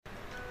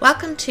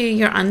Welcome to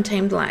Your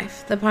Untamed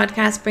Life, the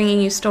podcast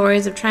bringing you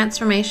stories of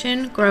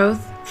transformation,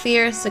 growth,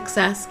 fear,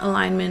 success,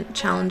 alignment,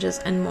 challenges,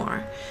 and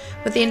more,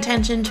 with the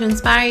intention to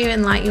inspire you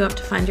and light you up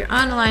to find your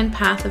own aligned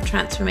path of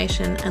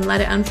transformation and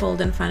let it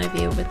unfold in front of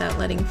you without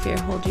letting fear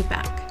hold you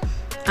back.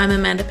 I'm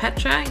Amanda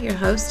Petra, your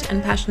host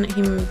and passionate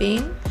human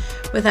being.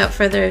 Without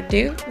further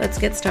ado, let's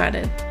get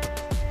started.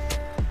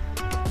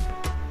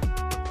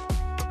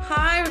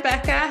 Hi,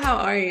 Rebecca. How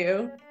are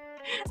you?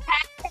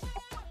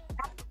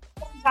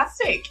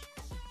 Fantastic.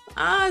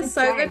 It's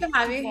so good to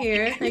have you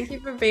here. Thank you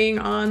for being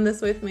on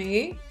this with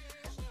me.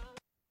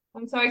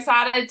 I'm so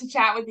excited to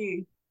chat with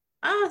you.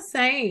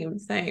 Same.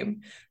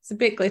 It's a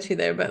bit glitchy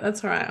there, but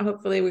that's all right.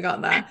 Hopefully we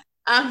got that.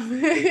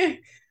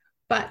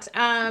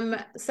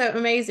 So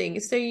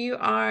amazing. So you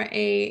are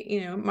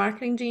a,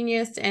 marketing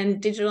genius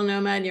and digital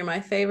nomad. You're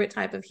my favorite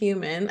type of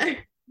human.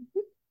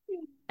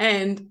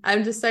 And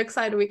I'm just so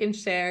excited we can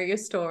share your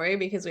story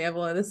because we have a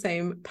lot of the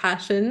same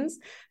passions,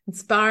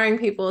 inspiring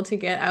people to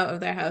get out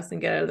of their house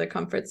and get out of their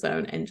comfort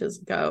zone and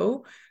just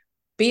go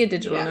be a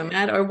digital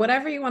nomad or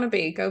whatever you want to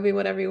be. Go be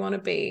whatever you want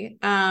to be.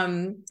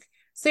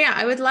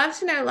 I would love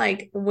to know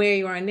where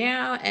you are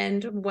now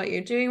and what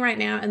you're doing right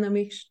now. And then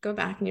we should go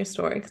back in your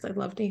story because I'd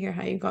love to hear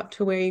how you got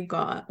to where you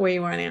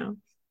are now.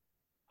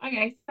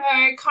 Okay, so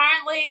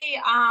currently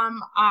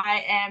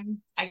I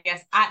am,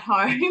 at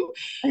home.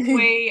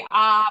 We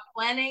are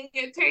planning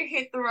to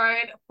hit the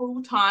road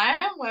full time.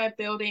 We're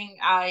building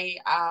a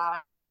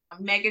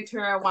mega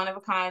tour, one of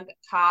a kind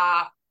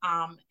car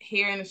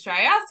here in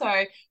Australia.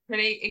 So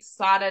pretty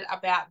excited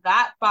about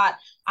that. But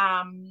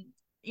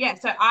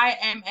so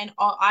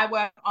I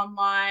work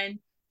online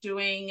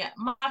doing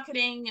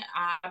marketing,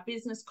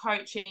 business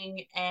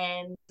coaching,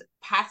 and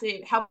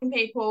helping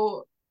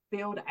people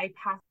build a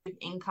passive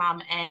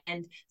income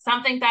and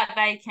something that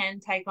they can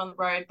take on the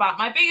road. But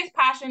my biggest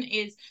passion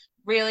is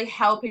really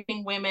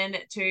helping women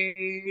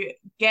to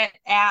get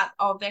out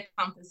of their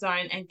comfort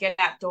zone and get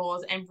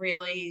outdoors and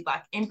really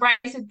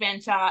embrace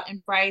adventure,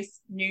 embrace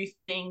new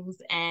things,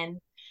 and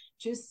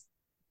just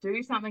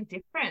do something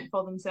different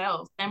for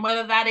themselves. And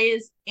whether that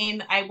is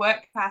in a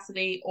work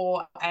capacity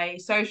or a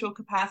social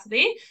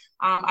capacity,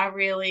 I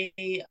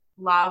really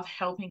love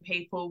helping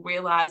people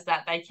realize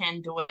that they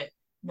can do it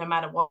no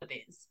matter what it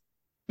is.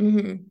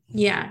 Mm-hmm.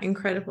 Yeah,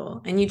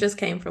 incredible. And you just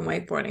came from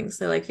wakeboarding,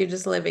 so you're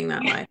just living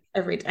that life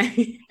every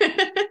day.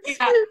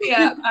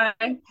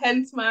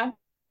 Hence my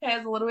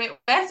hair's a little bit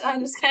wet. I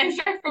just came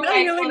straight from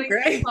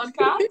wakeboarding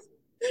podcast.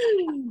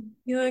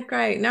 You look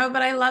great. No,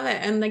 but I love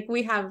it. And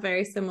we have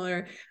very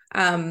similar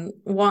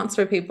wants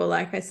for people,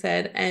 like I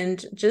said,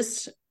 and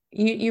just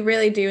you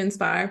really do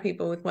inspire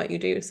people with what you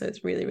do. So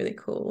it's really, really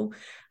cool.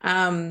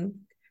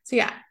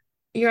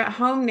 You're at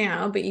home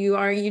now, but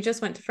you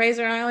just went to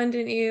Fraser Island,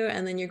 didn't you?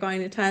 And then you're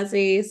going to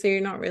Tassie, so you're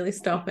not really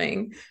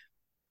stopping.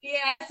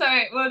 Yeah, so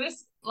we're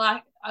just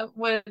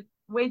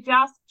we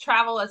just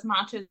travel as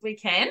much as we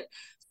can.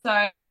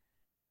 So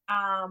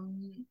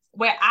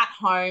we're at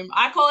home.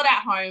 I call it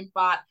at home,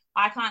 but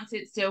I can't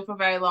sit still for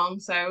very long.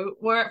 So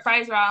we're at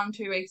Fraser Island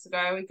 2 weeks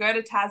ago. We go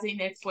to Tassie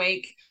next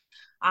week.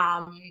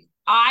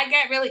 I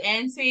get really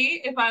antsy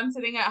if I'm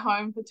sitting at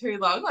home for too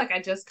long. I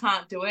just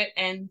can't do it.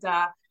 And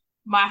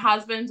my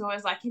husband's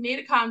always like, you need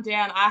to calm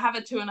down. I have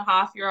a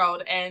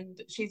 2.5-year-old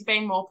and she's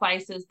been more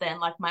places than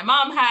my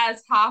mum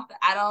has, half the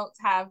adults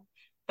have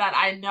that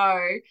I know.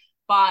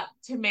 But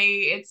to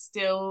me, it's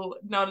still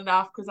not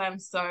enough because I'm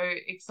so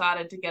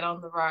excited to get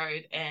on the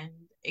road and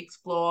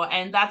explore.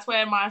 And that's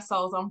where my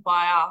soul's on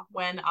fire.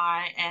 When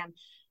I am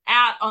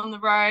out on the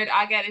road,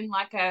 I get in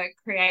a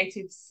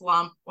creative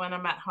slump when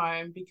I'm at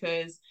home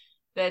because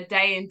the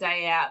day in,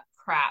 day out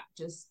crap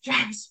just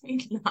drives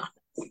me nuts.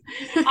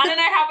 I don't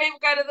know how people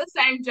go to the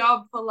same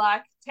job for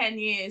 10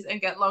 years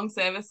and get long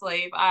service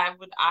leave. I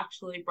would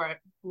actually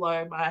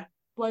blows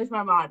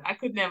my mind. I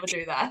could never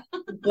do that.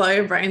 Blow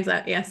your brains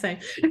out. Yeah, same.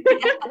 And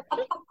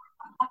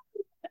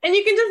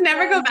you can just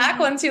never go back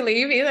once you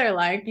leave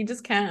either. You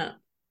just can't.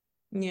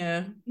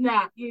 Yeah.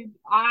 Nah,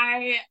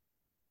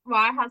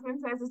 my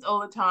husband says this all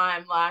the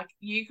time.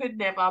 You could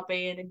never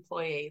be an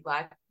employee.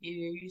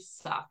 You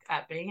suck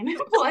at being an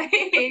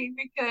employee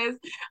because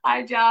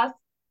I just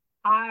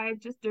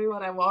do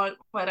what I want,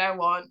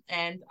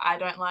 and I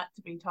don't like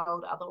to be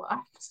told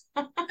otherwise.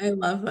 I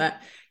love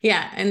that.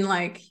 Yeah, and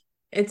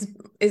it's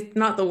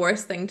not the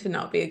worst thing to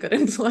not be a good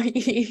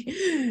employee.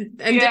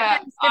 And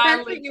depends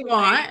what you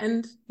want,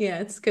 and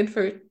it's good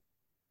for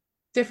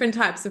different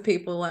types of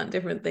people want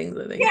different things,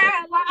 I think.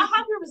 Yeah,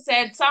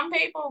 100%. Some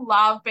people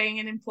love being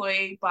an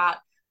employee,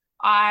 but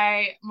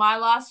my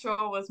last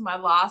role was my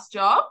last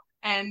job.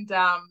 And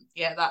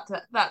that's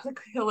a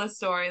killer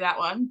story, that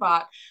one.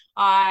 But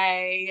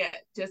I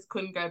just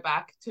couldn't go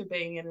back to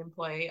being an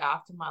employee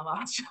after my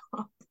last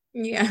job.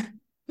 Yeah,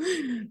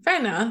 fair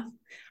enough.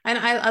 And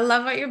I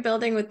love what you're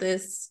building with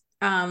this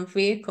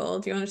vehicle.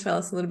 Do you want to tell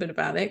us a little bit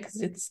about it?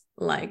 Because it's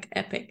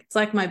epic. It's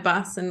like my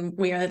bus, and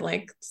we are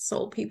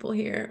soul people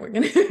here. We're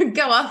gonna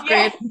go off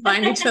grid and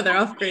find each other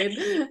off grid.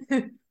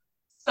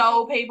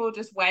 Soul people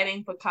just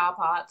waiting for car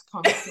parts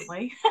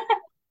constantly.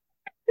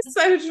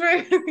 So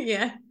true.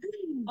 Yeah.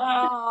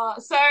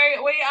 So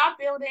we are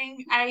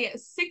building a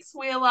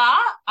six-wheeler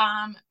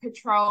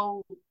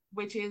patrol,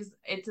 which is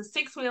it's a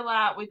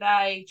six-wheeler with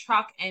a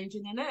truck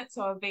engine in it,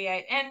 so a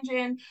V8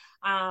 engine.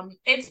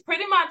 It's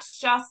pretty much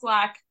just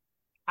like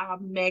a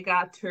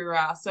mega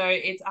tourer. So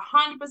it's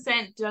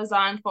 100%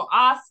 designed for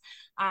us,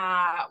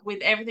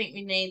 with everything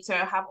we need. So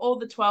have all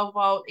the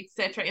 12-volt,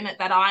 etc. in it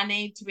that I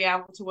need to be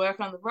able to work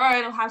on the road.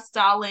 It'll have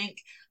Starlink,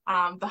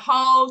 the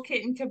whole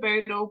kit and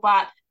caboodle,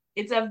 but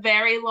it's a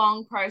very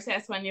long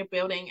process when you're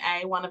building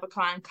a one of a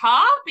kind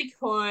car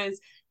because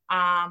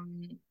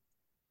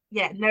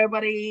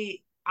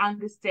nobody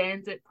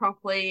understands it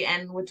properly,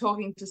 and we're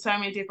talking to so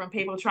many different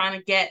people trying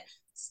to get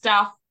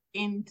stuff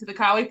into the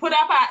car. We put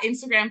up our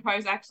Instagram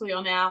post actually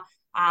on our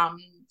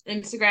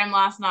Instagram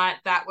last night.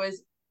 That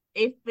was,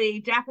 if the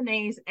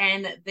Japanese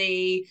and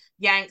the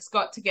Yanks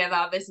got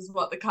together, this is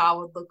what the car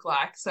would look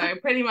like. So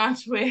pretty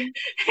much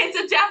it's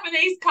a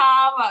Japanese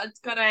car, but it's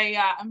got a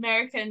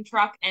American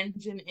truck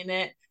engine in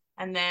it.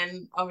 And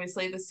then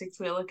obviously the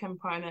six-wheeler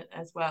component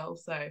as well.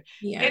 So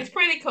Yeah. it's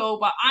pretty cool.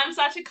 But I'm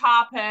such a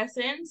car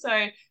person. So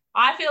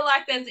I feel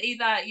like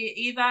you're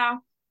either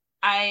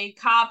a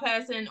car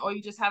person or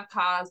you just have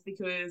cars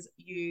because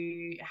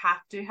you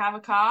have to have a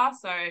car.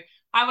 So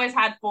I always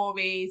had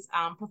 4Bs,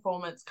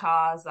 performance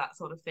cars, that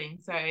sort of thing.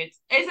 So it's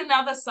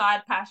another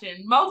side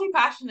passion,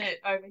 multi-passionate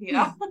over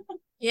here.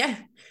 Yeah.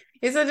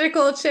 You're such a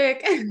cool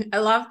chick. I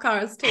love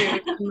cars too,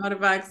 and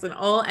motorbikes and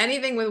all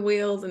anything with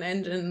wheels and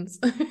engines.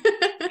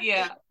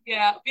 Yeah,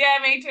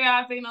 me too.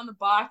 I've been on the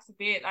bikes a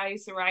bit. I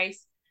used to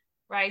race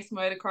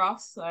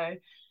motocross, so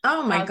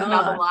Oh my that was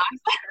another God. life.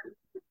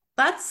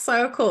 That's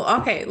so cool.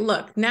 Okay,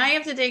 look, now you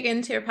have to dig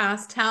into your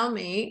past. Tell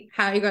me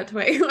how you got to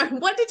where you are.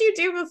 What did you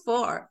do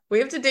before? We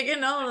have to dig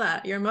in all of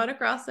that. You're a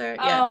motocrosser.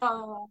 Yeah.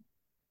 Oh,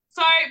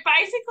 so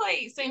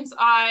basically, since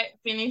I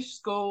finished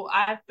school,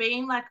 I've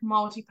been like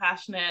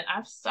multi-passionate.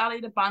 I've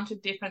studied a bunch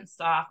of different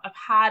stuff. I've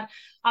had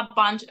a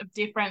bunch of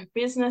different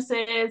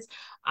businesses,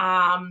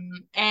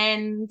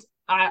 and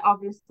I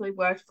obviously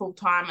worked full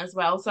time as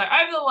well. So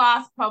over the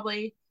last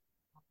probably,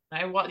 I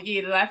don't know what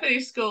year did I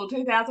finish school?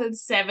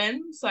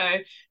 2007. So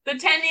the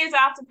 10 years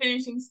after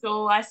finishing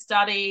school, I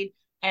studied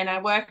and I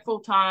worked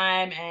full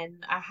time,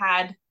 and I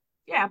had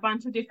a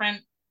bunch of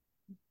different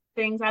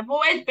things. I've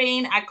always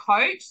been a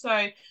coach. So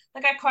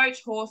like I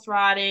coach horse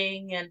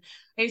riding, and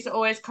I used to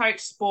always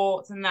coach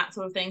sports and that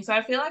sort of thing. So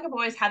I feel like I've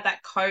always had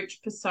that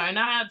coach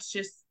persona. It's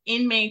just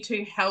in me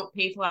to help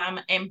people. I'm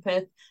an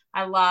empath.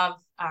 I love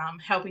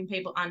helping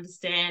people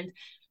understand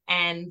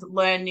and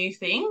learn new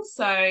things.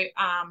 So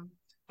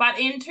but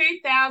in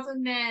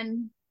 2000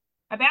 and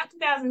about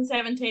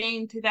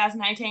 2017,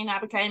 2018, I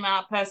became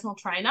a personal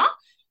trainer.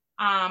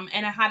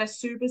 And I had a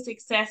super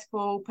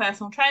successful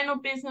personal trainer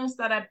business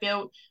that I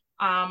built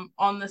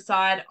on the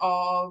side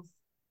of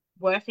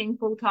working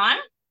full time.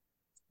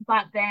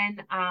 But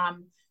then I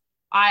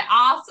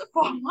asked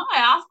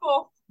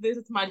for this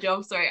is my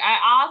job. Sorry,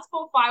 I asked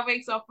for 5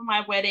 weeks off for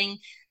my wedding.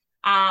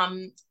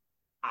 Um,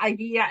 a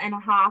year and a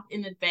half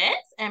in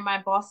advance, and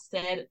my boss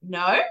said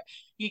no,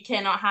 you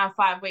cannot have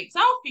 5 weeks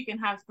off, you can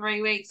have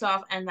 3 weeks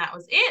off, and that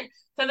was it.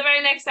 So the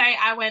very next day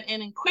I went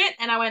in and quit,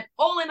 and I went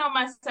all in on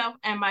myself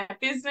and my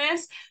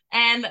business,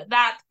 and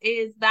that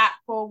is that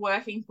for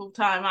working full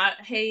time.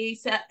 He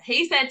said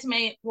to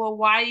me, well,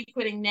 why are you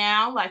quitting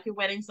now, like your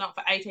wedding's not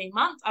for 18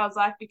 months? I was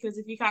like, because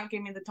if you can't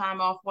give me the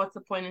time off, what's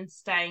the point in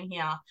staying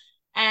here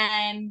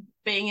and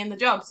being in the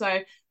job? So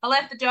I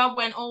left the job,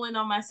 went all in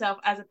on myself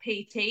as a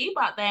PT,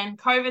 but then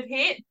COVID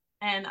hit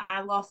and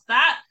I lost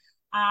that.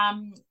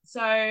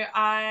 So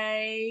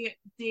I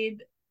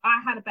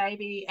had a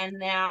baby, and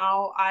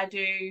now I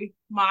do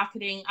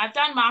marketing. I've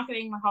done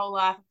marketing my whole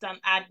life. I've done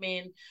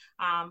admin.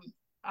 I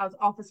was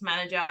office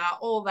manager,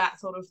 all that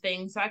sort of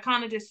thing. So I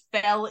kind of just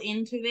fell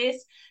into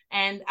this.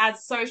 And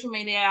as social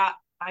media,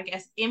 I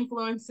guess,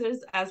 influencers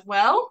as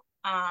well,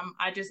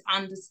 I just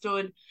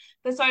understood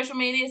the social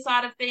media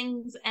side of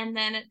things, and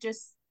then it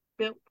just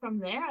built from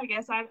there. I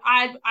guess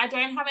I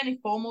don't have any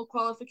formal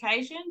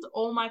qualifications.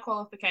 All my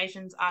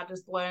qualifications are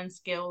just learned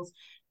skills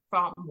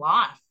from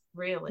life,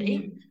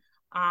 really.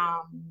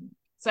 Mm.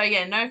 So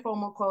yeah, no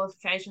formal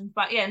qualifications,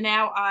 but yeah,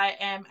 now I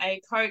am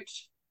a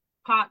coach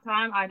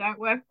part-time. I don't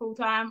work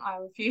full-time. I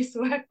refuse to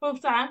work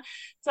full-time.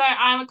 So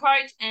I'm a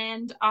coach,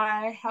 and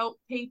I help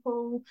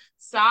people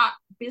start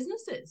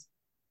businesses.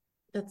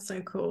 That's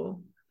so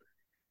cool.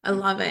 I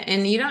love it.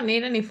 And you don't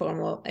need any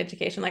formal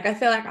education. Like I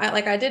feel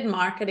like I did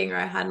marketing, or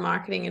I had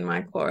marketing in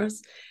my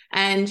course.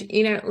 And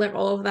like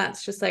all of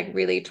that's just like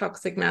really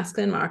toxic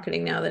masculine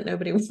marketing now that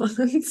nobody wants.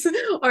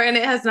 And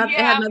it had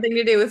Yeah, nothing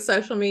to do with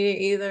social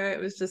media either. It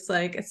was just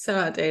like it's so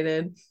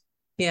outdated.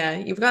 Yeah,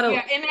 you've got to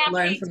yeah. In our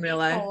learn from real PT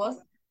life. course,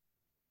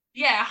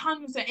 yeah,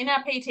 100%. In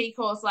our PT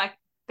course, like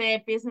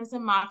their business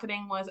and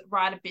marketing was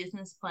write a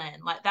business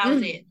plan. Like that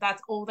was Mm. it.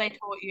 That's all they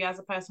taught you as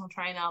a personal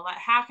trainer. Like,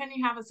 how can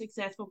you have a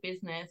successful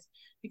business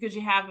because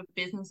you have a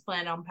business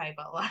plan on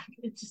paper? Like,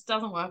 it just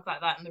doesn't work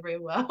like that in the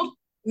real world.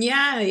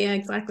 Yeah, yeah,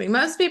 exactly.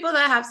 Most people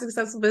that have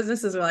successful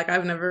businesses are like,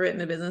 I've never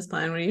written a business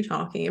plan. What are you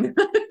talking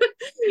about?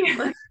 Yeah.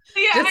 Like,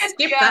 just Yeah,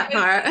 skip that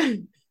part.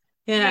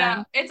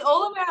 Yeah. it's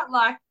all about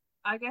like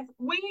I guess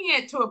winging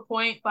it to a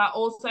point, but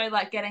also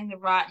like getting the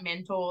right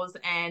mentors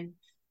and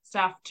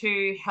stuff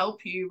to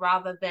help you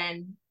rather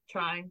than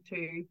trying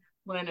to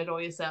learn it all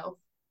yourself.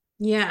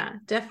 Yeah,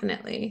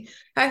 definitely.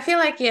 I feel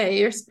like yeah,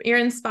 you're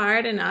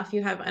inspired enough,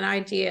 you have an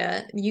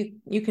idea,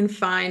 you can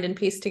find and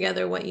piece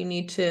together what you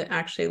need to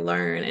actually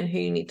learn and who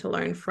you need to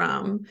learn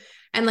from.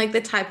 And like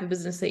the type of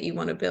business that you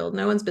want to build.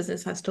 No one's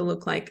business has to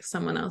look like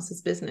someone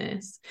else's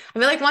business. I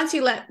feel like once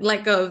you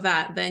let go of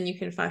that, then you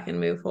can fucking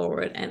move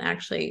forward and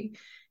actually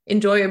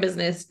enjoy your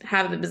business,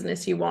 have the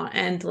business you want,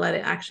 and let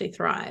it actually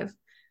thrive.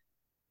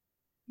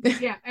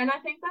 Yeah, and I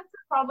think that's the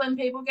problem.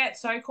 People get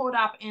so caught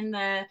up in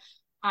the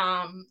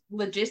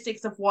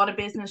logistics of what a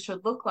business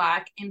should look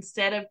like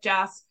instead of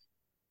just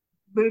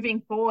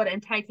moving forward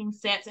and taking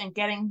steps and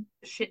getting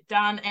shit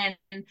done.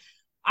 And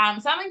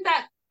something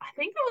that I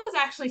think it was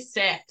actually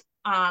said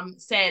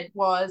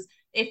was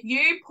if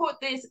you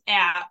put this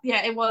out,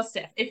 yeah, it was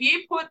Steph. If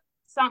you put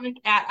something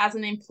out as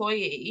an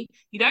employee,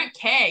 you don't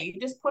care. You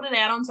just put it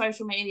out on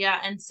social media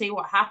and see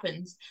what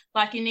happens.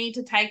 Like you need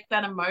to take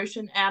that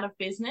emotion out of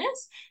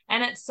business.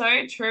 And it's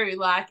so true.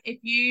 Like if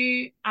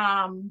you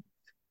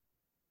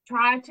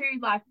try to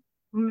like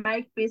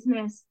make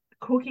business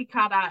cookie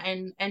cutter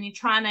and you're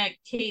trying to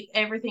keep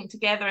everything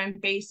together and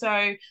be so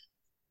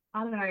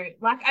I don't know,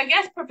 like I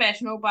guess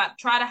professional, but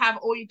try to have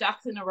all your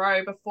ducks in a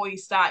row before you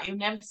start. You'll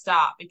never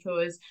start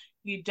because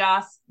you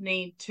just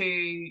need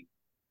to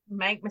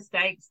make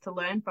mistakes to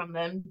learn from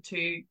them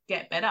to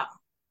get better.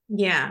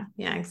 Yeah,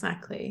 yeah,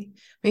 exactly.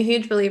 I'm a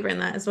huge believer in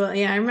that as well.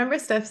 Yeah, I remember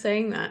Steph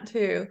saying that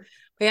too.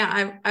 But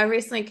yeah, I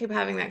recently keep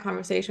having that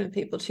conversation with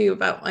people too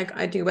about like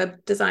I do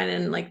web design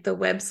and like the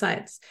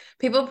websites.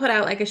 People put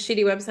out like a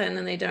shitty website and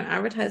then they don't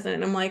advertise it.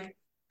 And I'm like,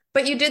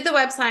 but you did the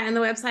website and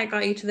the website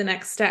got you to the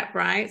next step,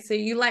 right? So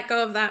you let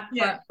go of that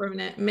Yeah. part for a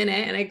minute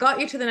and it got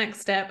you to the next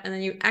step. And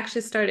then you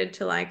actually started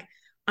to like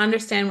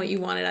understand what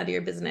you wanted out of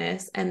your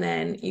business and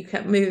then you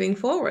kept moving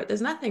forward. There's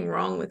nothing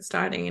wrong with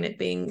starting and it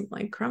being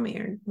like crummy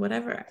or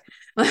whatever.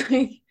 Like,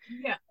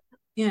 Yeah.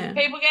 yeah.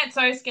 People get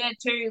so scared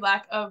too,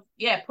 like of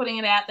putting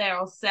it out there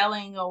or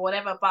selling or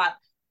whatever. But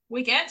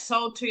we get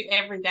sold to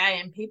every day,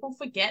 and people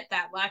forget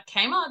that. Like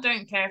Kmart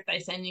don't care if they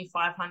send you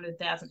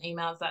 500,000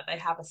 emails that they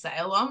have a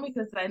sale on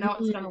because they know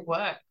it's going to Mhm.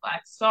 work.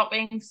 Like stop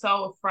being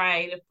so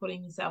afraid of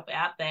putting yourself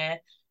out there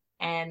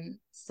and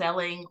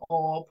selling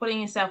or putting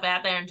yourself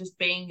out there and just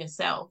being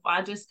yourself.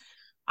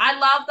 I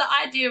love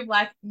the idea of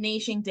like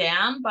niching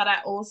down, but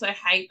I also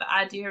hate the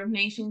idea of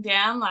niching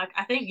down. Like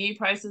I think you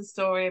posted a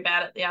story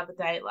about it the other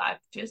day. Like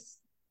just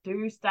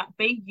do stuff,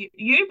 be you,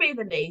 you be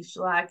the niche,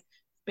 like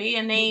be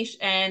a niche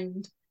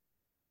and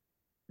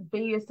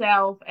be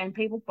yourself and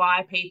people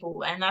buy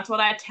people. And that's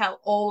what I tell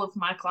all of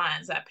my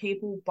clients that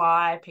people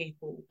buy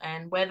people.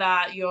 And whether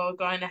you're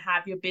going to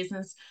have your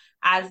business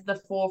as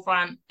the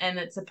forefront and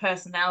it's a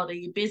personality,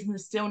 your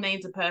business still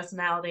needs a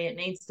personality. It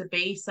needs to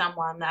be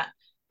someone that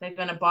they're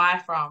going to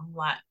buy from.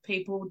 Like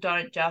people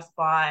don't just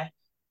buy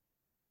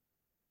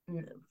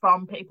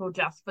from people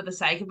just for the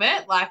sake of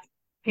it. Like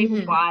people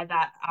Mhm. buy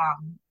that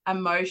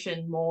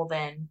emotion more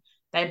than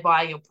they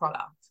buy your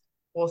product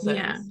or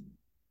Yeah. service.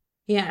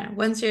 Yeah.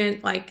 Once you're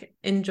like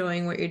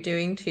enjoying what you're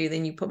doing too,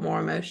 then you put more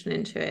emotion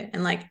into it.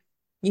 And like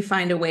you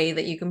find a way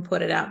that you can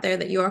put it out there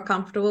that you're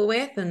comfortable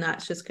with, and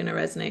that's just going to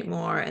resonate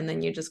more. And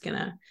then you're just going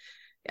to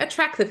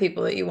attract the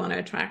people that you want to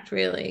attract,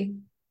 really.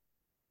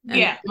 And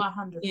Yeah,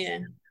 100%. yeah.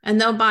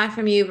 And they'll buy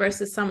from you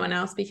versus someone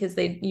else because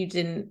they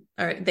didn't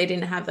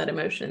have that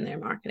emotion in their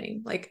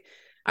marketing. Like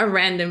a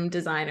random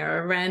designer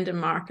or a random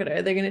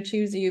marketer, they're going to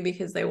choose you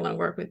because they want to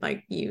work with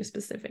like you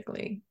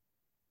specifically.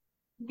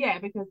 Yeah,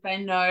 because they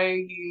know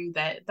you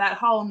that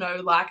whole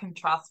know, like, and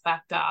trust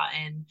factor,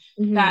 and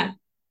that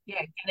Hmm.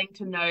 getting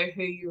to know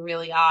who you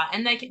really are,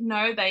 and they can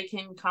know they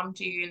can come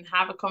to you and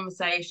have a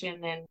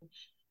conversation,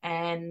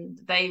 and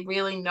they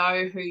really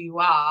know who you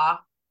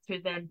are to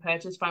then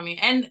purchase from you,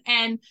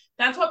 and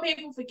that's what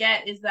people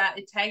forget is that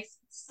it takes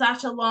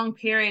such a long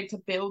period to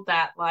build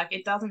that. Like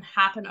it doesn't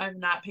happen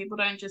overnight. People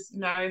don't just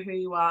know who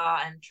you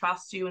are and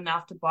trust you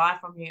enough to buy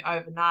from you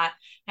overnight,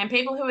 and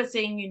people who are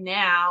seeing you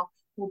now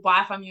will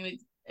buy from you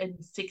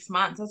in 6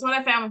 months. That's what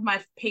I found with my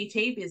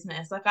PT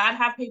business. Like I'd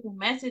have people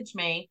message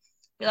me,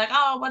 be like,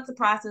 oh, what's the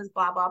prices,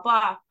 blah, blah,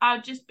 blah.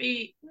 I'd just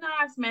be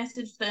nice,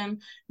 message them,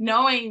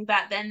 knowing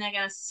that then they're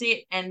going to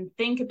sit and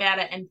think about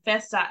it and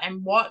fester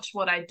and watch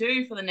what I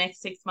do for the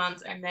next 6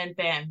 months. And then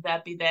bam,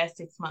 that'd be there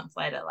 6 months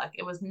later. Like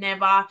it was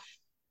never,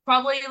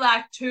 probably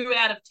like 2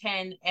 out of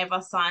 10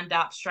 ever signed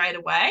up straight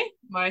away.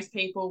 Most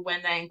people,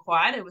 when they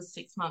inquired, it was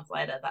 6 months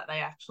later that they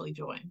actually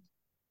joined.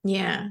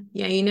 Yeah.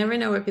 Yeah. You never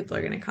know where people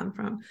are going to come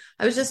from.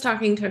 I was just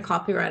talking to a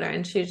copywriter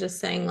and she was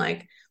just saying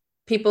like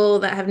people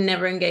that have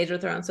never engaged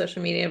with her on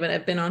social media but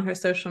have been on her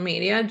social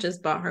media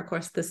just bought her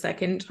course the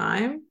second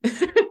time.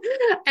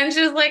 And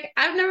she was like,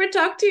 I've never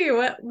talked to you.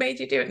 What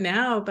made you do it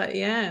now? But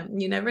yeah,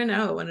 you never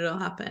know when it'll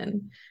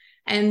happen.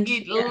 And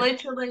You yeah.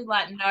 literally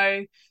like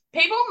know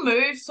people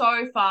move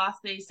so fast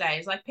these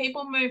days. Like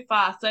people move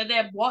fast, so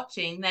they're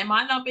watching. They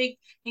might not be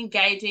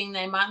engaging,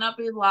 they might not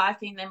be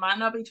liking, they might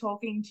not be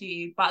talking to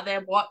you, but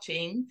they're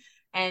watching.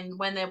 And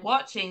when they're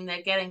watching,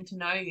 they're getting to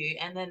know you.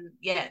 And then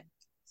yeah,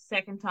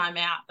 second time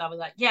out, they'll be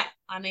like, yeah,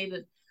 I need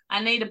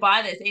to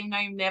buy this, even though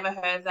you've never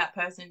heard of that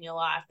person in your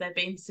life. They've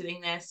been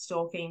sitting there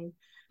stalking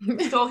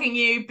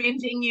you,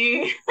 binging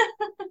you.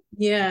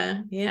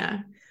 Yeah, yeah.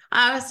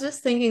 I was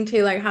just thinking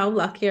too, like how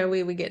lucky are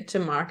we get to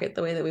market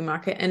the way that we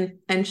market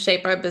and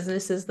shape our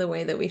businesses the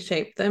way that we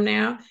shape them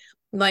now.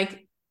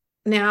 Like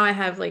now I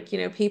have like,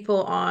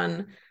 people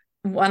on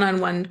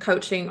one-on-one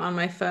coaching on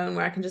my phone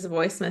where I can just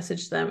voice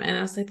message them. And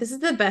I was like, this is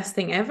the best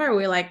thing ever.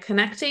 We're like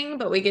connecting,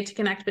 but we get to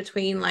connect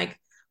between like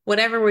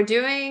whatever we're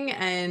doing.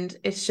 And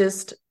it's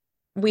just,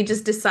 we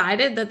just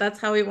decided that that's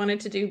how we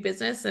wanted to do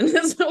business. And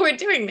that's what we're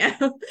doing now.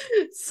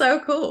 It's so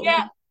cool.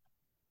 Yeah,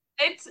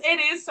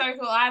 it is so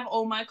cool. I have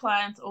all my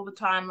clients all the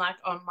time, like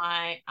on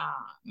my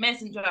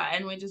messenger,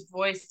 and we just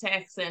voice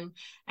text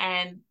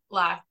and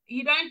like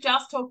you don't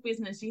just talk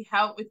business, you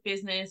help with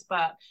business,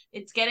 but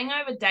it's getting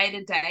over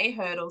day-to-day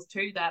hurdles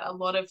too that a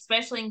lot of,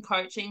 especially in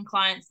coaching,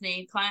 clients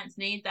need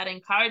that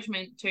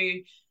encouragement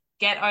to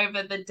get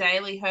over the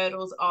daily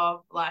hurdles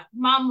of like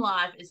mum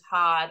life is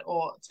hard,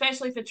 or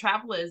especially for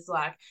travelers,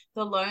 like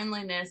the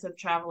loneliness of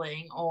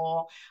traveling,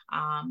 or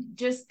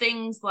just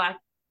things like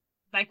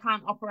they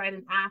can't operate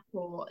an app,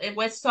 or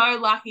we're so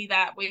lucky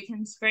that we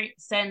can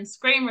send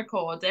screen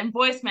records and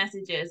voice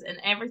messages and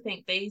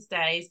everything these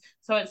days.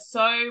 So it's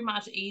so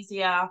much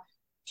easier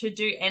to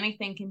do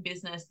anything in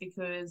business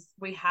because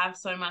we have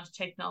so much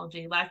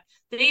technology. Like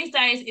these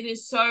days, it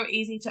is so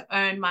easy to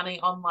earn money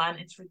online.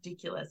 It's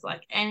ridiculous.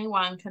 Like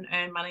anyone can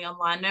earn money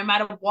online, no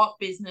matter what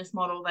business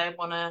model they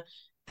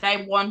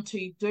want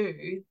to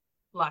do.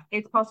 Like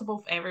it's possible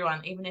for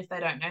everyone, even if they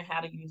don't know how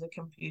to use a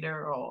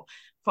computer or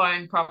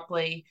phone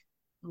properly.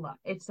 Like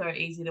it's so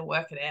easy to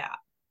work it out.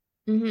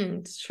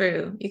 It's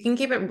true. You can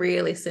keep it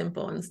really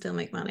simple and still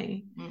make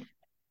money. Mm.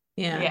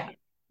 Yeah. Yeah,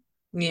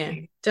 Yeah.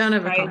 Don't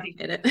crazy.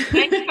 overcomplicate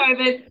Thanks, it.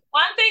 COVID.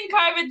 One thing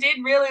COVID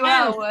did really Yes.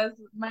 well was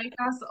make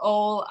us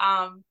all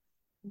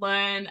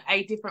learn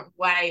a different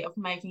way of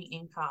making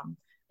income.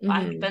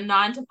 Like the Hmm.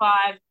 9 to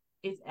 5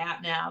 is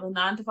out now. The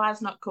 9 to 5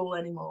 is not cool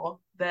anymore.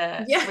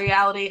 The Yeah.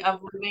 reality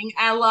of living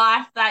a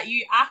life that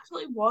you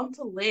actually want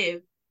to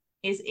live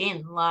is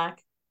in.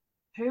 Like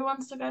who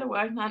wants to go to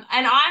work nine?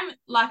 And I'm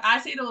like, I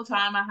see it all the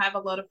time. I have a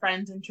lot of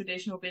friends in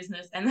traditional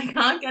business and they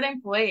can't get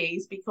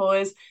employees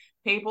because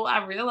people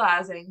are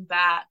realizing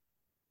that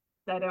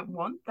they don't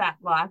want that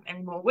life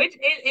anymore, which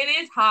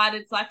it is hard.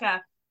 It's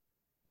a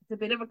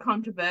bit of a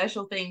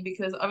controversial thing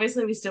because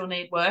obviously we still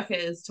need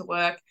workers to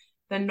work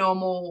the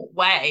normal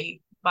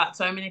way, but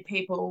so many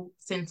people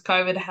since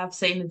COVID have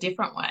seen a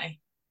different way.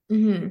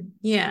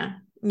 Yeah.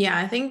 Yeah.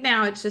 I think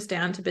now it's just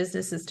down to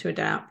businesses to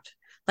adapt.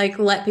 Like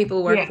let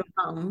people work Yeah. from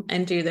home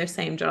and do their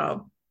same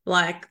job.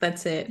 Like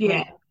that's it. Yeah.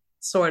 Like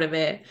sort of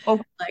it. Or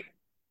Like,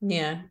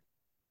 yeah.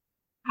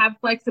 have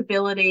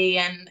flexibility,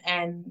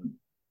 and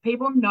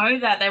people know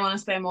that they want to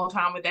spend more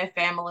time with their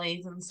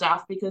families and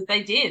stuff because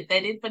they did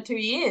for 2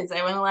 years.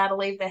 They weren't allowed to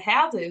leave their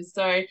houses,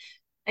 so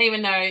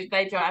even though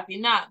they drive you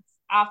nuts,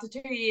 after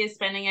 2 years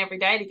spending every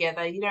day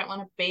together, you don't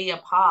want to be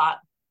apart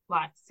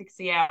like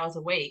 60 hours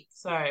a week.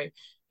 So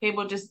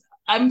people just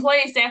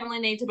employees definitely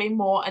need to be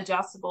more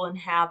adjustable in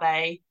how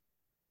they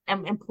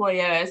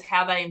employers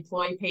how they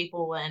employ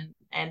people,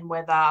 and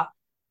whether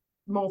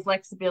more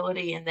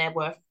flexibility in their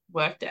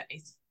work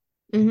days.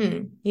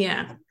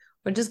 Yeah.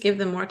 Or just give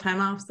them more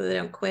time off so they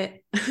don't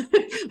quit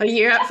a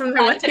year out from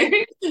their That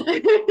wedding.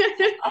 too.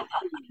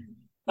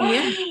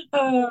 Yeah.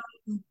 Uh,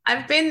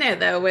 I've been there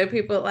though, where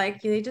people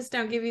like they just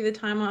don't give you the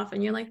time off,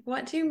 and you're like,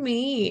 what do you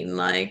mean?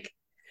 Like,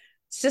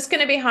 it's just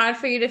going to be hard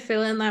for you to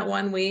fill in that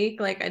 1 week.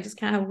 Like, I just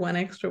can't have one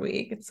extra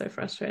week. It's so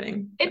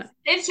frustrating. it's But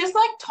it's just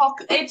like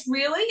it's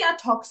really a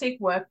toxic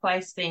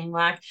workplace thing.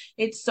 Like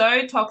it's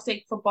so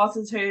toxic for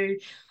bosses who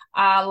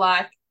are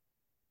like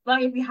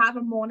if you have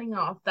a morning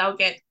off, they'll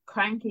get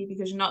cranky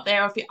because you're not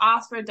there. Or if you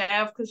ask for a day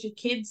off because your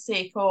kid's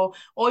sick, or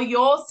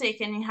you're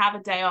sick and you have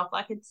a day off,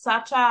 like it's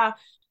such a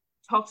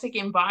toxic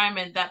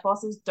environment that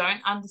bosses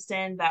don't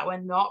understand that we're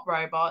not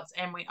robots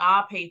and we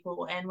are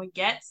people and we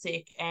get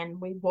sick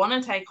and we want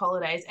to take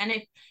holidays. And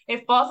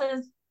if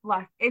bosses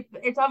like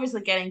it's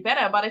obviously getting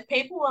better, but if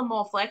people are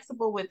more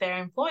flexible with their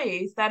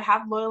employees, they'd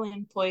have loyal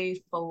employees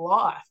for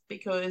life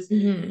because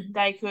mhm.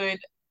 they could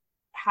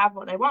have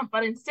what they want.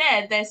 But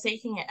instead, they're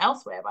seeking it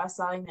elsewhere by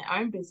starting their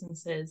own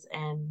businesses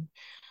and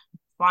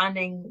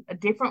finding a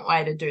different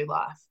way to do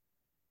life.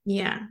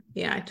 Yeah,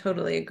 yeah, I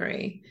totally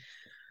agree.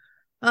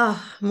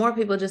 Oh, more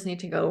people just need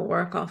to go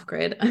work off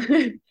grid.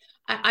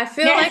 I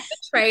feel like the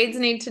Yes. trades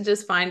need to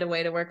just find a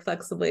way to work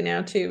flexibly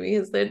now too,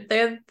 because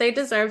they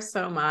deserve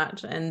so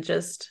much and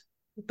just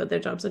but their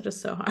jobs are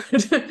just so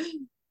hard.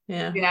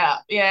 Yeah. Yeah,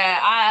 yeah.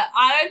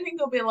 I don't think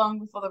it'll be long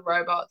before the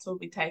robots will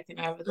be taking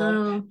over the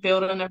Oh,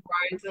 building of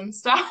roads and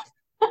stuff.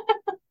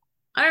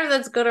 I don't know if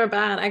that's good or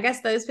bad. I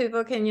guess those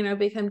people can,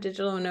 become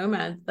digital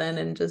nomads then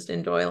and just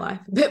enjoy life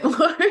a bit more.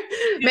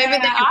 Maybe they Yeah,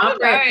 can I don't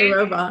operate the know.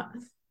 robot.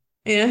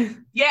 Yeah.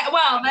 Yeah,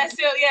 well, they're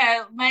still,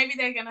 yeah, maybe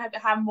they're gonna have to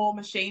have more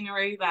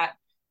machinery that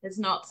is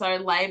not so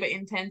labor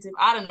intensive.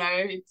 I don't know.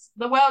 It's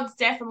the world's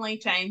definitely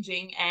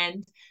changing,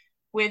 and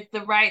with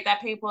the rate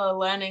that people are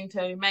learning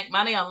to make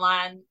money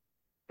online,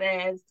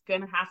 there's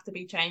gonna have to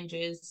be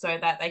changes so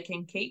that they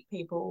can keep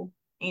people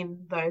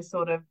in those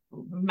sort of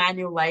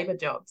manual labor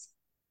jobs.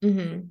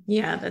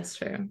 Yeah, that's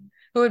true.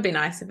 It would be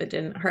nice if it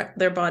didn't hurt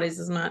their bodies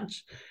as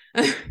much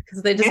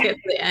because they just Yeah. get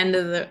to the end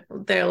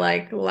of their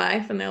like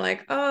life and they're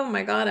like, oh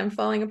my God, I'm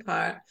falling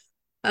apart.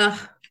 Ugh.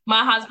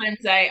 My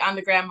husband's a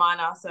underground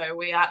miner, so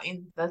we are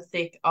in the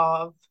thick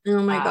of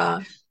Oh my uh,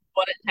 gosh.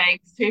 what it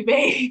takes to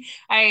be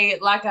a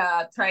like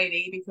a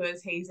tradie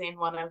because he's in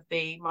one of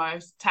the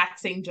most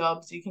taxing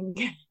jobs you can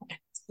get.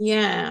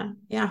 Yeah.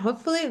 Yeah.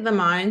 Hopefully the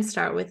mines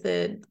start with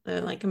the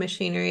like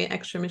machinery,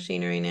 extra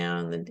machinery now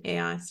and the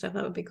AI stuff.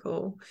 That would be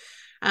cool.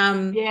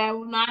 Um, Yeah,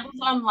 well, Nigel's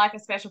on like a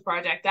special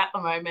project at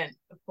the moment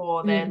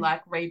for their mm.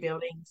 like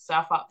rebuilding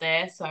stuff up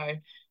there. So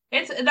they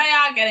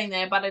are getting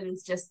there, but it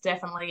is just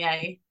definitely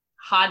a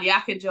hard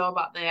yakka job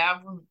up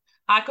there.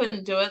 I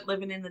couldn't do it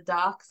living in the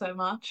dark so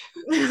much.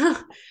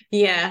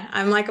 Yeah,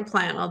 I'm like a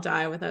plant. I'll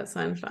die without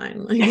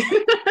sunshine. Like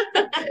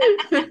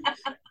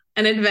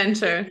an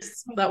adventure,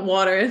 that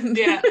water.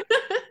 Yeah,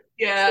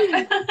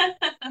 yeah.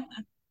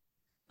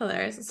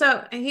 Hilarious.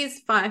 So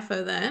he's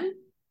FIFO then.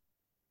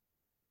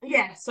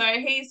 Yeah, so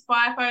he's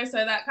FIFO, so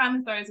that kind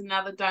of throws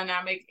another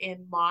dynamic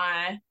in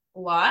my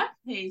life.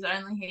 He's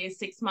only here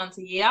 6 months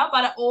a year,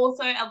 but it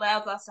also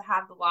allows us to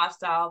have the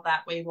lifestyle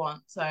that we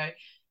want. So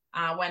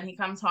when he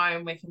comes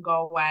home, we can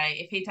go away.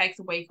 If he takes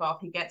a week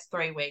off, he gets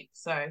 3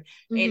 weeks. So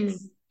Hmm.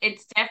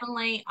 it's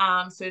definitely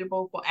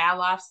suitable for our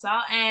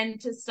lifestyle. And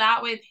to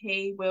start with,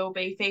 he will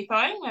be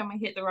FIFOing when we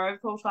hit the road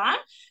full time.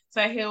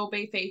 So he'll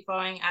be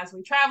FIFOing as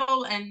we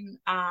travel, and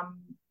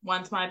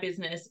once my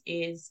business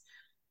is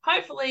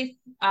hopefully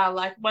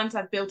like once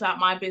I've built up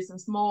my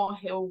business more,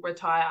 he'll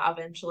retire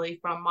eventually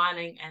from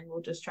mining and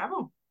we'll just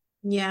travel.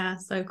 Yeah,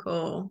 so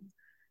cool.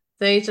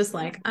 So he's just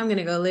like, I'm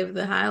gonna go live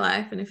the high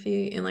life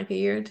in like a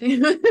year or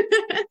two.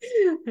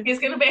 He's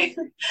gonna be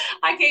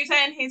I keep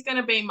saying he's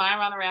gonna be my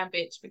runaround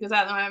bitch because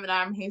at the moment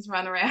I'm his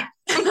runaround.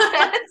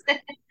 I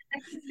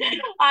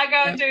go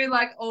Yeah. and do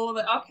like all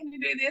the can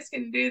you do this?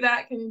 Can you do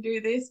that? Can you do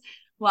this?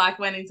 Like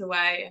when he's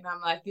away, and I'm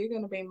like, you're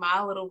gonna be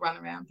my little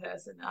runaround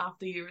person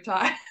after you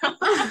retire.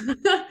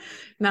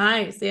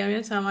 Nice. Yeah, I'm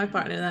gonna tell my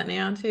partner that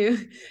now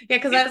too. Yeah,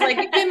 because I was like,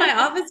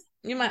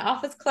 you're my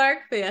office clerk,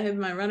 but yeah, he's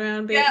my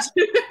runaround Yeah.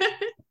 bitch.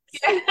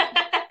 Yeah.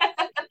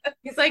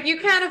 He's like, you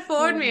can't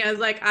afford me. I was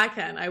like, I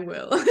can, I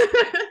will.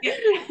 Yeah,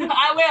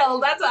 I will.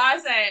 That's what I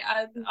say.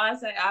 I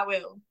say I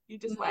will. You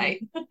just Mm.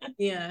 wait.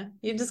 Yeah,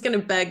 you're just gonna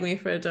beg me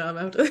for a job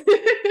after.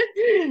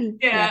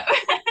 Yeah, Yeah.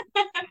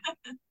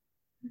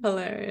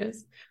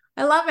 hilarious.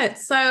 I love it.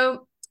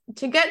 So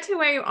to get to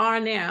where you are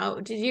now,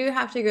 did you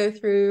have to go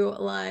through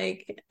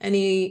like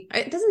any,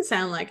 it doesn't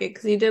sound like it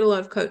because you did a lot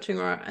of coaching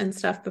and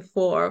stuff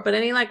before, but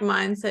any like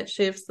mindset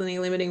shifts, any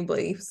limiting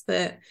beliefs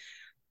that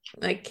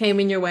like came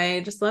in your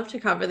way? Just love to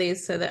cover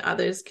these so that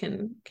others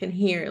can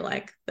hear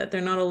like that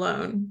they're not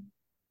alone.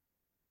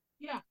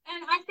 Yeah.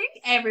 And I think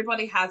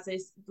everybody has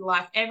this,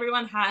 like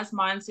everyone has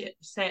mindset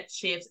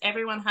shifts.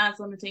 Everyone has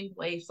limiting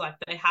beliefs, like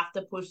they have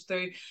to push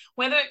through,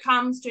 whether it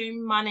comes to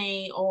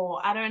money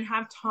or I don't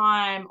have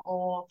time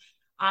or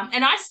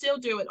and I still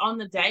do it on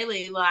the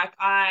daily. Like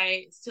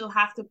I still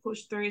have to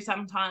push through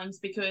sometimes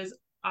because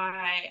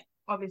I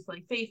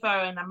obviously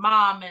FIFO and a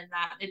mum and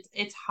that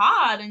it's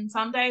hard. And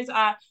some days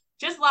I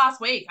just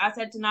last week I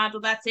said to Nigel,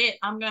 that's it.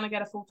 I'm gonna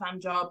get a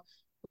full-time job.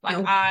 Like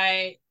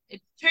No.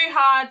 it's too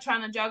hard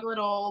trying to juggle it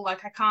all.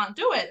 Like I can't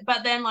do it.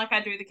 But then like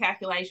I do the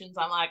calculations.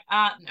 I'm like, no,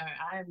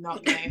 I am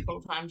not getting a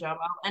full-time job.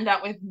 I'll end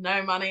up with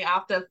no money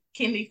after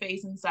kindy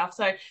fees and stuff.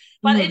 So,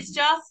 but it's Mhm.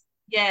 just,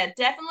 yeah,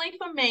 definitely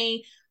for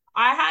me.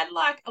 I had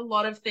like a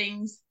lot of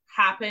things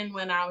happen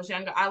when I was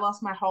younger. I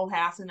lost my whole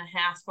house in a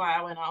house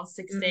fire when I was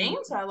 16.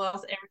 Mhm. So I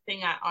lost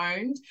everything I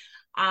owned.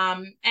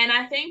 And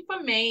I think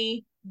for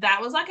me,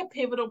 that was like a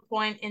pivotal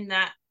point in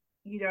that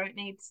you don't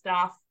need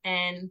stuff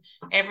and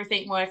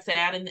everything works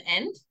out in the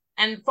end.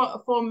 And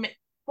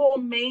for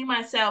me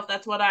myself,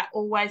 that's what I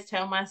always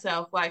tell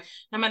myself. Like,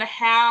 no matter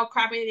how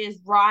crappy it is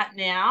right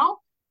now,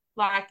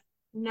 like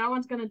no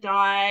one's gonna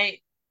die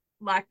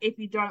like if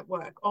you don't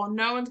work, or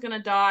no one's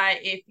gonna die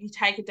if you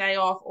take a day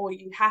off, or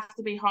you have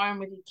to be home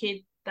with your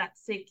kid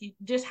that's sick. You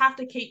just have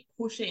to keep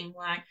pushing.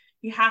 Like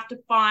you have to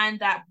find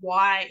that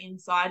why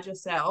inside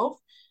yourself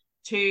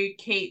to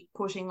keep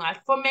pushing.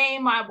 Like for me,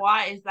 my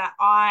why is that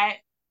I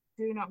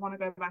do not want to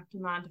go back to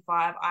 9 to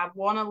 5. I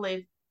want to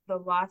live the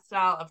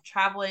lifestyle of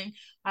traveling.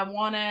 I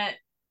want to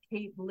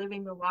keep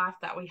living the life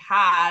that we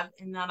have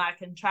and that I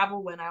can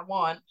travel when I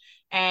want.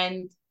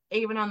 And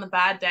even on the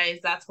bad days,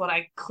 that's what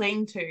I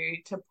cling to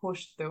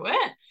push through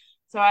it.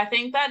 So I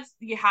think that's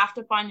you have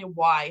to find your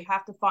why. You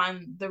have to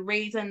find the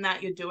reason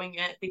that you're doing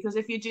it because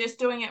if you're just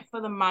doing it for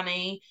the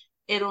money,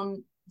 it'll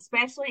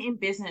especially in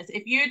business,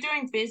 if you're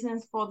doing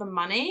business for the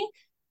money,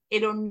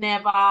 it'll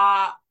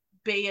never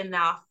be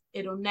enough.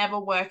 It'll never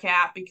work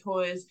out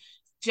because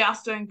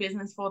just doing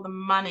business for the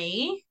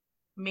money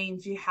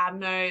means you have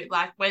no,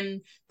 like,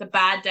 when the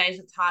bad days,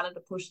 it's harder to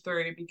push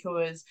through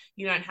because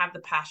you don't have the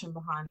passion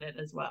behind it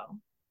as well.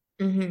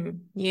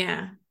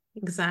 Yeah,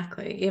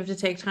 exactly. You have to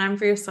take time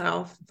for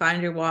yourself,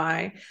 find your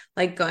why,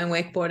 like going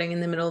wakeboarding in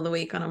the middle of the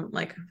week on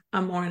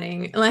a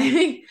morning. Like,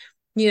 it's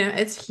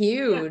Yeah.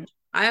 huge.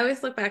 I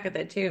always look back at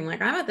that too. I'm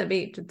like, I'm at the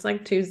beach. It's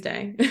like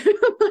Tuesday. This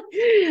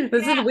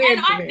is Yeah. And weird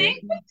for I me.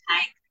 think we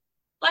take,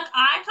 like,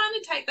 I kind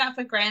of take that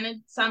for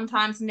granted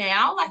sometimes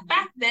now. Like,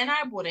 back then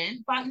I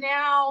wouldn't, but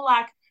now,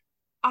 like,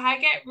 I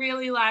get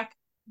really like,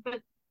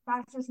 but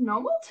that's just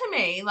normal to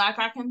me. Like,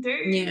 I can do,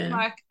 Yeah.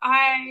 like,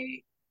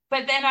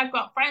 but then I've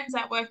got friends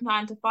that work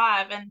 9 to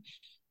 5,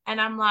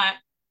 and I'm like,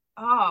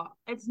 oh,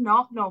 it's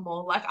not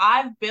normal. Like,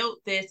 I've built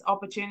this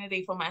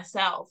opportunity for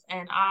myself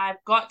and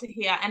I've got to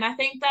here. And I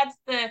think that's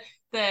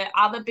the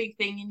other big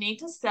thing. You need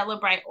to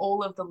celebrate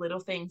all of the little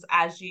things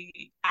as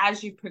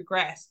you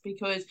progress,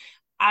 because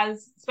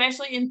as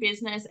especially in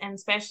business, and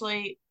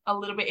especially a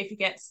little bit if you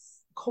get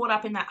caught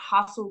up in that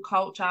hustle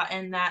culture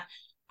and that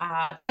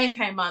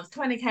 10K months,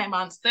 20K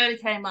months,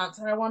 30K months,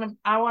 and I want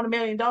 $1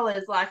 million.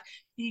 Like,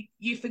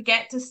 you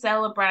forget to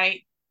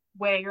celebrate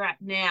where you're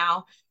at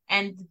now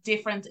and the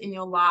difference in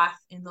your life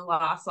in the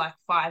last like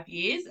 5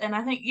 years. And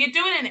I think we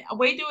do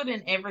it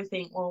in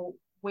everything, or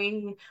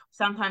we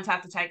sometimes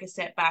have to take a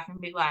step back and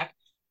be like,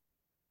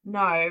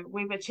 no,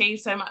 we've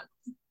achieved so much,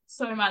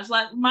 so much.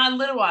 Like, my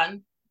little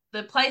one,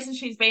 the places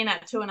she's been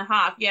at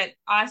 2.5, yet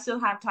I still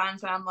have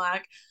times where I'm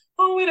like,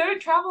 oh, we don't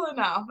travel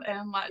enough.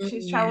 And like,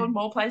 she's Yeah. traveled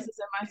more places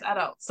than most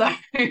adults. So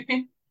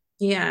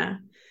Yeah.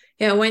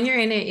 Yeah, when you're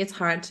in it, it's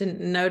hard to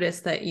notice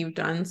that you've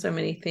done so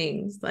many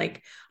things.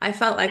 Like I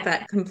felt like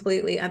that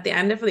completely at the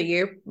end of the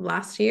year,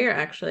 last year,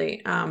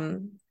 actually.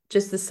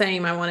 Just the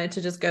same. I wanted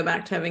to just go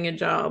back to having a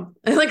job,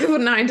 like a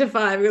 9 to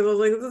 5, because I was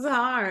like, this is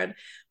hard.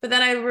 But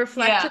then I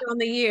reflected yeah, on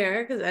the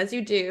year, because as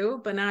you do,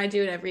 but now I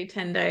do it every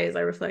 10 days, I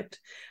reflect.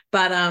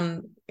 But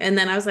and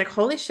then I was like,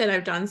 holy shit,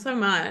 I've done so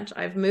much.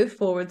 I've moved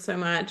forward so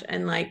much.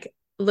 And like,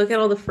 look at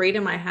all the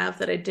freedom I have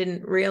that I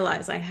didn't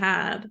realize I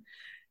had.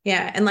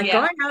 Yeah, and like yeah.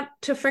 going out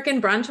to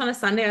freaking brunch on a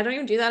Sunday, I don't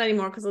even do that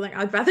anymore because I'm like,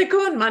 I'd rather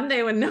go on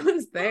Monday when no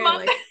one's there. Like,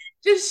 Monday,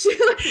 just shit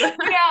like that.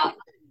 yeah.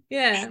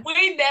 Yeah.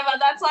 We never,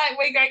 that's like,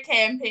 we go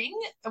camping.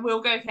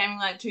 We'll go camping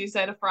like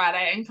Tuesday to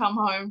Friday and come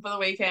home for the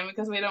weekend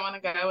because we don't want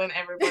to go when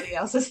everybody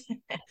else is there.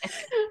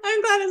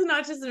 I'm glad it's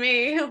not just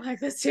me. I'm like,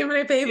 there's too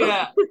many people.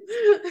 Yeah.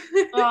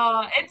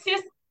 It's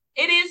just,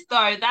 it is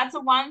though. That's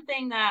the one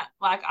thing that,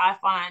 like, I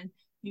find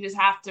you just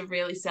have to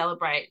really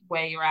celebrate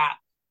where you're at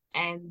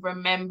and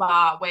remember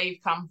where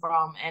you've come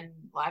from, and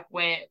like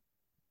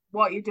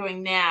what you're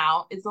doing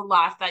now is the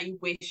life that you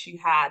wish you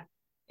had.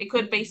 It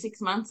could be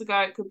 6 months ago,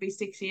 it could be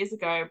 6 years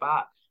ago,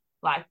 but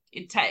like,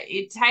 it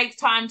takes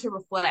time to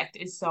reflect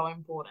is so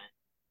important.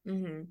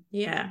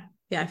 Yeah.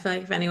 Yeah. I feel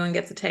like if anyone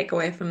gets a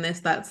takeaway from this,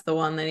 that's the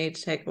one they need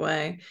to take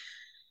away.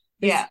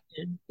 Is Yeah.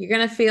 you're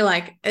gonna feel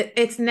like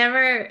it's never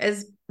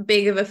as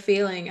big of a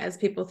feeling as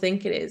people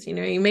think it is. You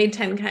made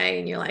 10K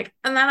and you're like,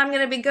 and then I'm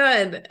gonna be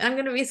good. I'm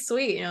gonna be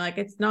sweet. And you're like,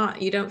 it's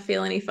not. You don't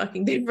feel any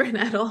fucking different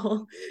at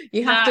all.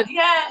 You have No, to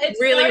yeah, it's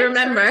really so true.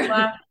 remember.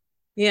 Like,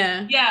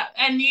 Yeah. yeah,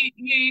 and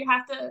you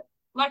have to,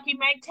 like, you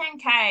make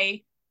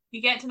 10K,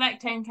 you get to that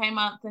 10K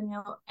month,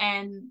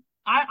 and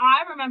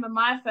I remember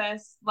my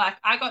first, like,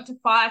 I got to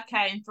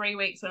 5K in 3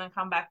 weeks when I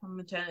come back from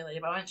maternity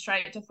leave. I went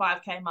straight to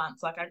 5K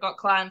months. Like, I got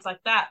clients like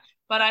that,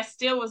 but I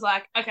still was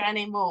like, okay, I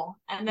need more.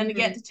 And then to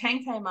get to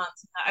 10K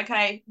months,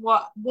 okay,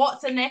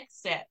 what's the next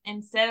step?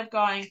 Instead of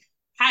going,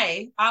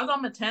 hey, I was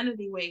on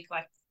maternity week,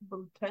 like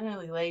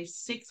maternity leave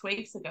 6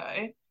 weeks ago.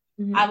 I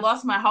Mm-hmm.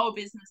 lost my whole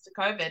business to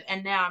COVID,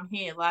 and now I'm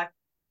here. Like,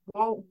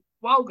 whoa,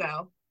 whoa,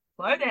 girl,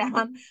 slow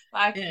down.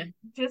 Like, Yeah.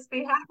 just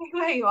be happy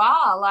where you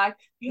are. Like,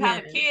 you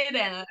have Yeah. a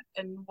kid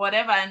and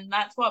whatever, and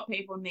that's what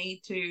people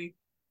need to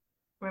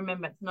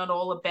remember. It's not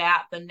all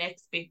about the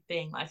next big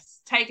thing. Like,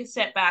 take a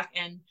step back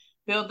and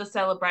build the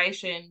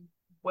celebration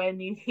when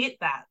you hit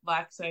that.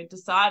 Like, so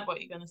decide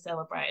what you're going to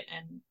celebrate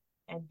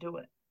and do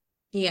it.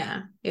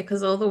 Yeah. Yeah.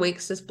 Because all the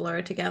weeks just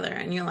blur together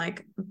and you're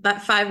like,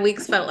 that 5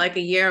 weeks felt like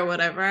a year or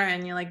whatever.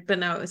 And you're like, but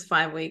no, it was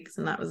 5 weeks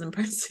and that was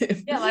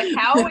impressive. Yeah, like,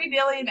 how are we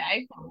dealing in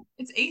April?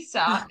 It's Easter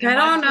in I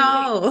like don't 2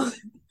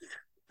 weeks. know.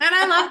 And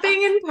I love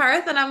being in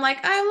Perth, and I'm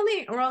like,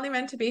 we're only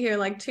meant to be here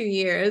like 2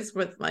 years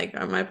with like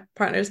my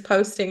partner's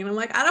posting, and I'm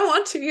like, I don't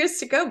want 2 years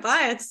to go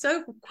by. It's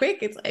so quick.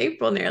 It's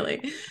April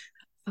nearly.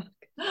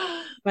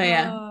 But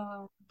yeah.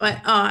 Oh,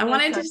 But I that's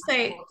wanted so to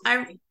say cool to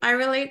I see. I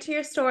relate to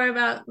your story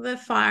about the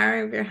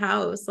fire of your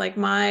house. Like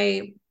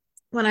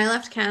when I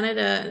left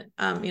Canada,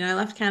 I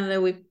left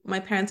Canada, my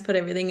parents put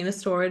everything in a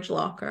storage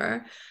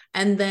locker,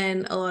 and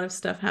then a lot of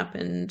stuff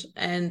happened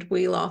and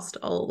we lost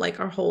all like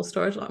our whole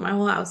storage locker. My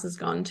whole house is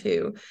gone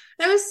too.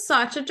 It was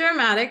such a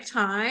dramatic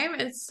time.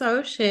 It's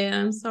so shit.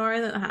 I'm sorry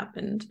that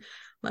happened.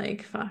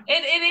 Like fuck.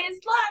 It is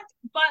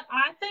like, but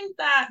I think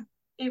that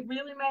it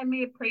really made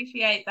me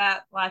appreciate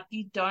that like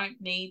you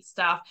don't need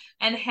stuff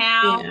and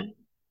how, Yeah.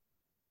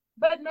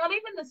 but not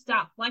even the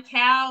stuff, like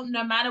how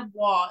no matter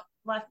what,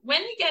 like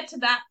when you get to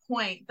that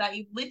point that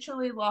you've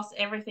literally lost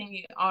everything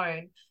you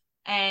own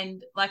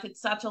and like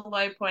it's such a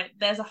low point,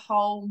 there's a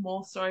whole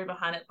more story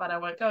behind it, but I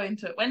won't go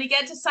into it. When you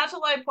get to such a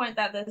low point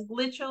that there's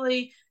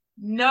literally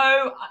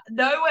nowhere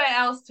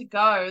else to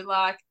go,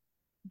 like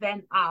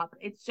then up,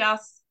 it's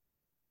just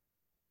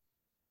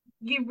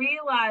you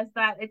realize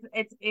that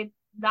it's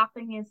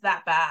nothing is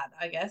that bad,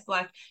 I guess.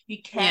 Like you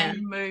Yeah.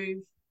 can move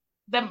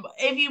them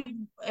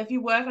if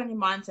you work on your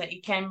mindset,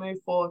 you can move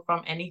forward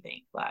from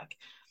anything. Like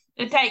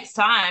it takes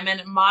time and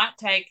it might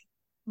take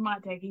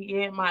a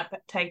year, it might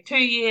take 2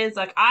 years.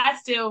 Like I'm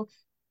still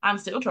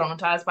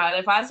traumatized by it.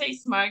 If I see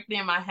smoke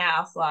near my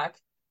house, like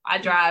I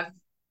drive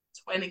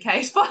 20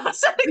 k's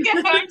faster to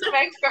get home to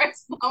make sure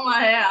it's not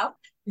my house.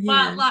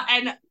 Yeah.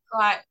 But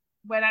like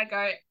when I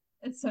go,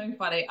 it's so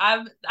funny.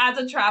 I'm as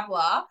a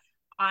traveler,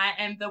 I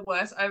am the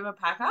worst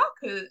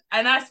overpacker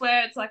and I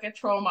swear it's like a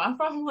trauma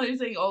from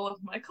losing all of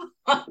my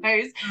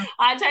clothes.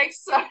 I take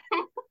so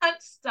much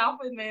stuff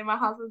with me. And my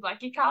husband's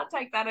like, you can't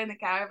take that in a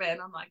caravan.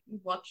 I'm like, you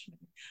watch me.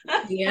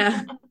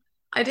 Yeah.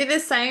 I do the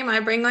same. I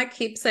bring like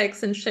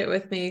keepsakes and shit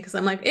with me because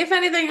I'm like, if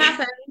anything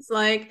happens,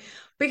 like,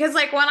 because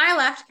like when I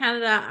left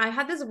Canada, I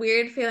had this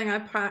weird feeling. I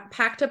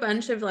packed a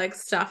bunch of like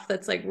stuff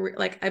that's like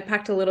I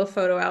packed a little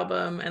photo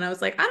album and I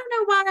was like, I don't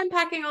know why I'm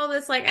packing all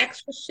this like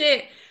extra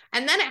shit.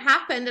 And then it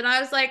happened and I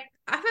was like,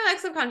 I feel like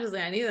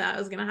subconsciously I knew that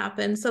was gonna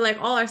happen. So like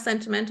all our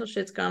sentimental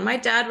shit's gone. My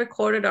dad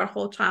recorded our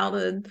whole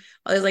childhood.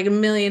 There's like a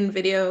million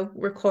video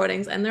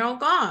recordings and they're all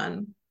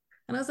gone.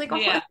 And I was like, oh,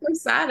 Yeah.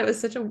 it's so sad. It was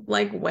such a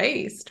like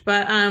waste.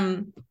 But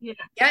Yeah.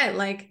 yeah,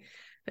 like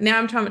now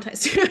I'm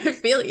traumatized too. I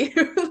feel you.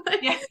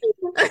 Yeah.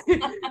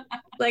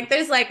 Like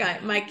there's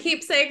like my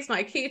keepsakes,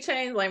 my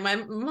keychains. Like my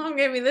mom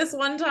gave me this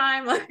one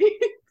time, like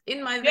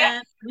in my Yeah.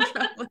 van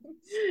traveling.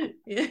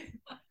 Yeah.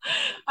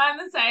 I'm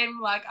the same.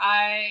 Like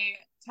I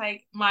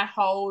take my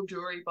whole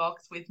jewelry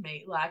box with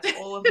me, like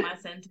all of my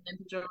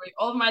sentimental jewelry,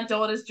 all of my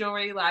daughter's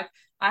jewelry. Like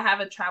I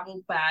have a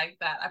travel bag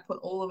that I put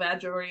all of our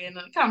jewelry in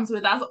and it comes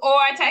with us, or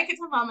I take it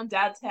to mum and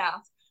dad's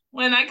house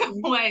when I go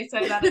away so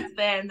that it's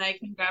there and they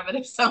can grab it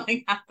if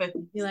something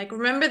happens. You're like,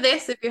 remember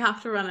this if you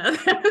have to run out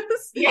of the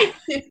house. Yeah.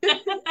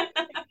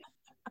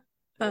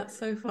 That's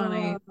so Oh,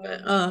 funny.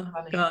 But, oh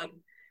funny. God.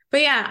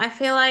 But yeah, I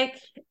feel like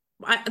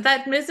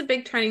that is a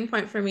big turning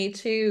point for me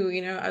too.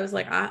 I was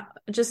like,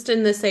 just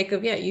in the sake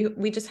of, yeah,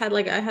 we just had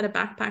like, I had a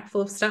backpack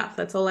full of stuff.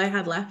 That's all I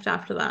had left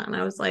after that. And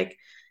I was like,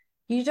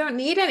 you don't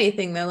need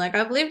anything though. Like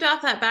I've lived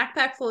off that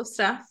backpack full of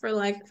stuff for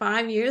like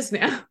 5 years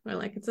now. Or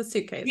like it's a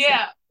suitcase. So.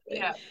 Yeah.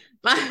 Yeah.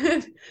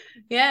 But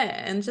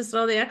yeah, and just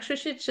all the extra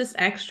shit's just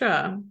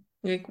extra.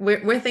 Like we're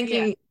Yeah.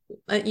 thinking,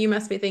 you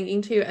must be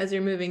thinking too, as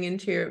you're moving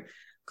into your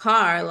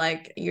car,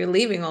 like you're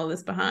leaving all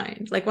this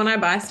behind. Like when I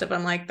buy stuff,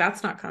 I'm like,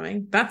 that's not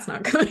coming. That's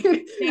not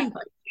coming. Yeah.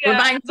 Like, we're Yeah.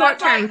 buying That's like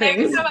short-term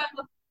things.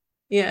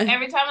 Yeah.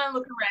 every time I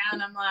look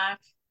around, I'm like,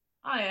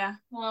 oh yeah,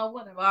 well,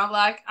 whatever.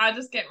 Like, I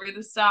just get rid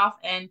of stuff.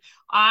 And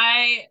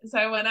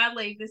so when I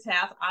leave this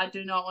house, I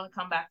do not want to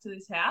come back to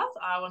this house.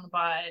 I want to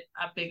buy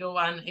a bigger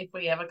one if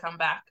we ever come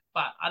back,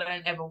 but I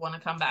don't ever want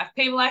to come back.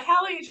 People are like,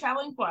 how long are you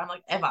traveling for? I'm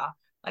like, ever.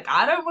 Like,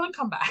 I don't want to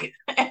come back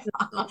ever.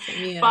 Awesome.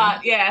 Yeah.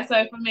 But yeah,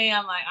 so for me,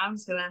 I'm like,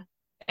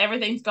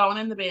 everything's going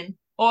in the bin.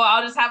 Or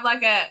I'll just have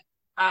like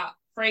a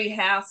free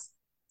house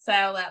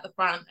sale out the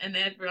front and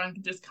everyone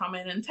can just come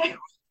in and take.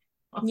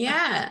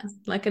 Yeah.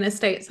 Like an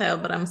estate sale,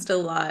 but I'm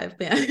still live.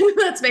 Yeah.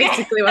 That's Yeah.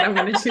 basically what I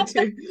wanted to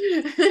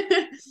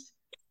do.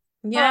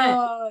 Yeah.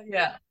 Oh,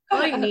 yeah.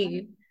 All you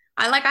need.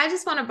 I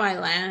just want to buy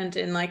land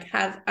and like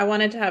I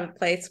wanted to have a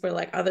place where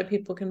like other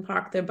people can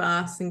park their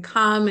bus and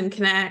come and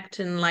connect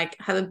and like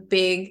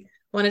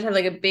wanted to have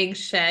like a big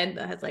shed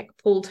that has like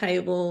a pool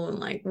table and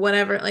like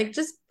whatever, like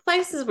just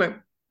places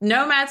where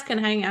nomads can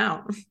hang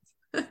out.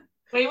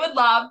 We would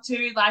love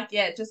to, like,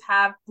 yeah, just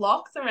have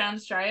blocks around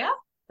Australia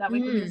that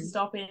we could just Mm,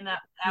 stop in at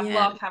our yeah.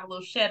 block, have a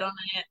little shed on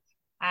it,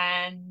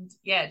 and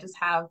yeah, just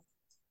have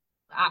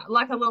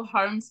like a little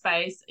home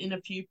space in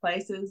a few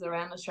places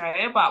around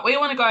Australia. But we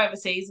want to go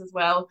overseas as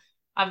well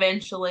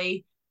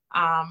eventually.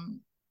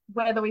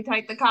 Whether we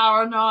take the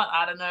car or not,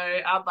 I don't know.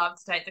 I'd love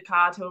to take the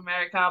car to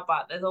America,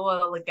 but there's a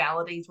lot of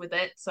legalities with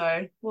it,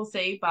 so we'll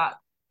see. But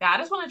yeah, I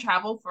just want to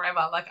travel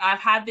forever. Like I've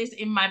had this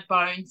in my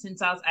bones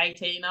since I was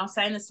 18. I was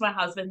saying this to my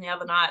husband the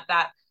other night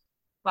that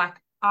like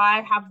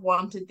I have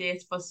wanted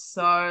this for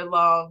so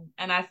long,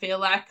 and I feel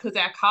like because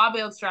our car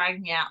build's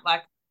dragging out,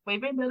 like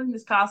we've been building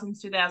this car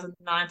since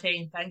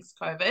 2019, thanks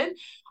to COVID.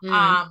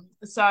 Mm.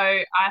 So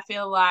I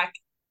feel like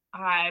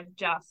I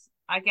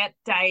get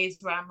days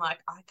where I'm like,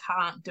 I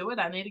can't do it.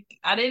 I need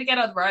to get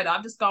on the road.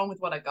 I'm just going with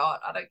what I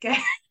got. I don't care.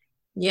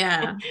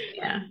 Yeah.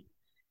 Yeah.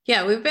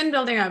 Yeah, we've been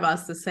building our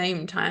bus the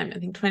same time, I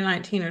think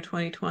 2019 or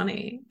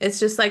 2020. It's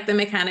just like the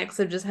mechanics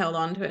have just held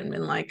on to it and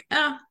been like,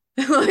 oh,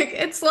 like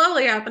it's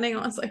slowly happening.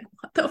 I was like,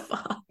 what the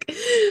fuck?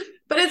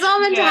 But it's all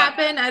meant to Yeah,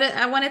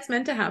 happen. When it's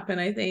meant to happen,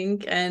 I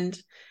think. And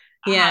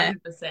yeah,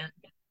 100%.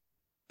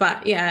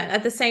 But yeah,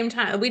 at the same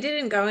time, we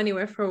didn't go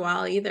anywhere for a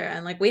while either.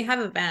 And like we have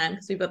a van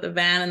because we got the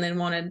van and then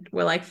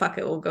we're like, fuck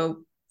it, we'll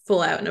go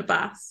full out in a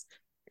bus.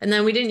 And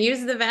then we didn't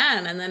use the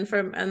van.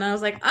 And I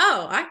was like,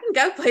 oh, I can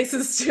go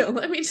places still.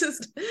 Let me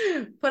just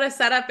put a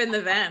setup in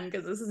the van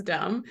because this is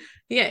dumb.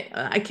 Yeah,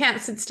 I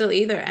can't sit still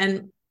either.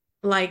 And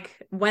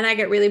like when I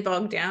get really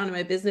bogged down in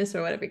my business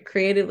or whatever,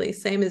 creatively,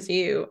 same as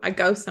you, I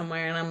go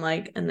somewhere and I'm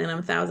like, and then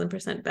I'm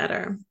 1,000%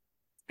 better.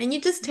 And you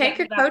just Yeah, take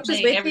your that's coaches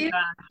me with every you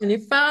time. and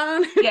your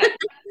phone. Yeah.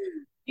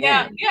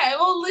 Yeah. Yeah.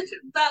 Well,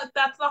 literally,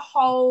 that's the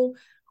whole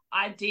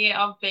idea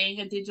of being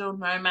a digital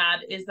nomad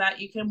is that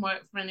you can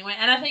work from anywhere.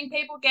 And I think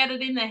people get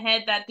it in their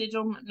head that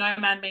digital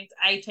nomad means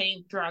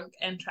 18, drunk,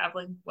 and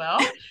traveling well,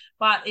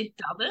 but it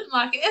doesn't.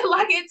 Like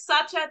it's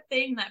such a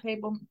thing that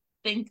people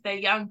think they're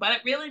young, but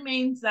it really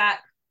means that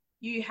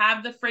you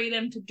have the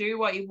freedom to do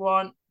what you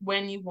want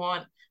when you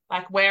want,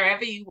 like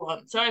wherever you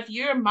want. So if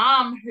you're a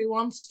mom who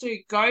wants to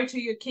go to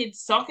your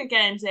kids' soccer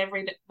games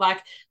every day,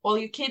 like or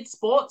your kids'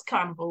 sports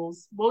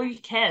carnivals, well, you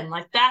can.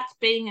 Like that's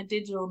being a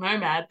digital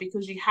nomad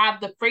because you have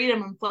the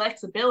freedom and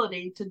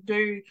flexibility to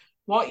do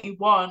what you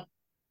want,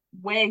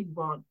 where you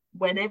want,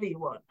 whenever you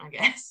want, I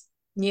guess.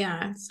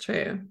 Yeah, it's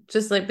true.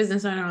 Just like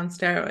business owner on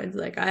steroids.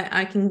 Like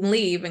I can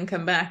leave and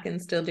come back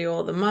and still do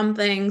all the mom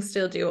things,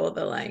 still do all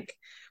the like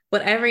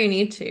whatever you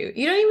need to.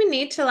 You don't even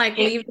need to like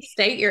Yeah. leave the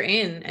state you're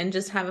in and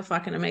just have a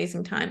fucking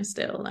amazing time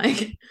still.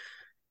 Like,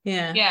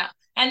 yeah. Yeah.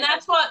 And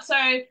that's what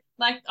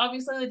like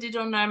obviously the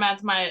digital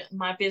nomad's my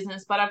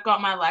business, but I've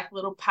got my like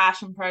little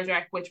passion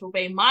project, which will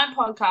be my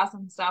podcast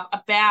and stuff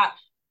about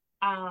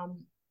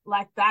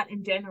like that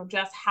in general,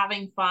 just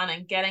having fun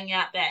and getting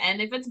out there.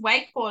 And if it's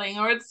wakeboarding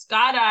or it's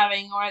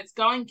skydiving or it's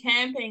going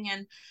camping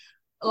and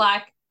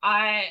like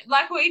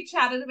we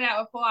chatted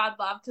about before, I'd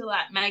love to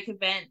like make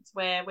events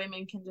where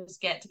women can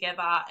just get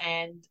together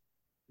and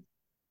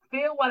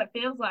feel what it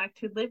feels like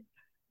to live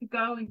to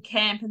go and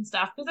camp and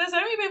stuff because there's so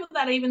many people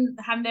that even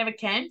have never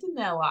camped in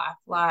their life.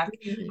 Like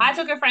I Mhm.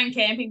 took a friend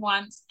camping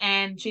once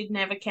and she'd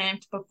never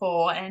camped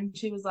before and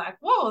she was like,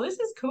 whoa, this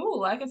is cool.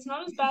 Like it's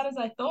not as bad as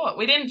I thought.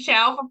 We didn't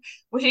shower for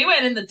well, she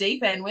went in the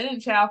deep end. We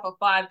didn't shower for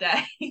 5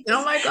 days.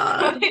 Oh my We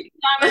God. didn't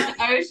time in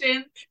the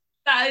ocean.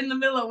 In the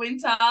middle of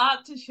winter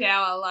to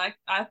shower, like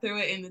I threw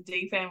it in the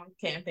deep end with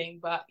camping.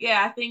 But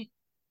yeah, I think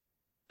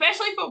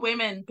especially for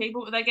women,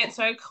 people they get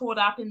so caught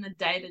up in the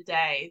day to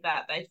day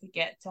that they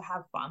forget to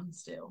have fun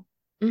still.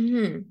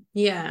 Yeah.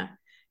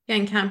 Yeah,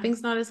 and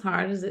camping's not as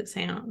hard as it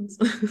sounds.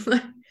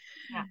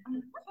 Yeah.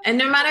 And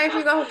no matter if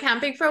you go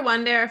camping for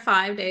 1 day or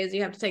 5 days,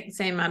 you have to take the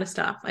same amount of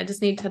stuff. I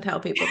just need to tell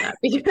people that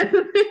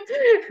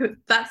because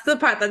that's the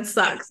part that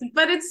sucks,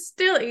 but it's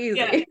still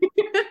Yeah. easy.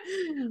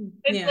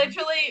 It's Yeah.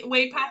 literally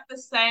we pack the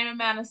same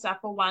amount of stuff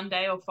for 1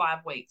 day or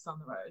 5 weeks on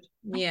the road.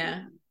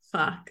 Yeah.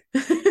 Fuck.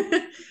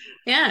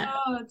 Yeah.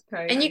 Oh, it's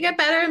And you crazy. get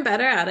better and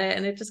better at it,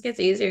 and it just gets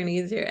easier and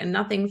easier, and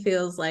nothing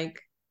feels like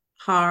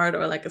hard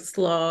or like a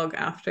slog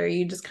after.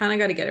 You just kind of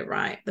got to get it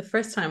right. The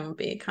first time will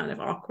be kind of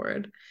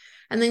awkward.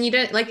 And then you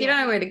Yeah. don't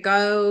know where to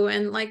go,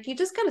 and like you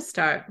just got to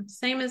start.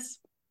 Same as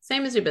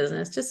your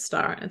business, just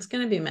start. It's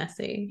going to be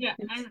messy. Yeah.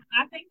 And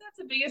I think that's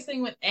the biggest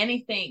thing with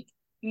anything.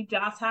 You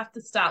just have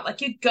to start. Like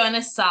you're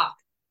gonna suck.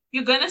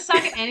 You're gonna suck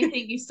at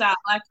anything you start.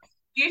 Like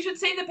you should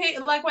see the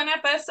people like when I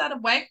first started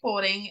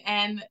wakeboarding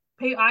and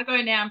I go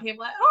now and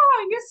people are like,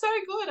 oh, you're so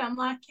good. I'm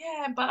like,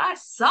 yeah, but I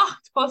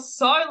sucked for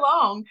so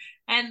long.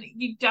 And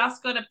you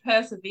just gotta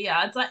persevere.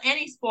 It's like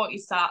any sport you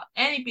start,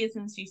 any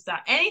business you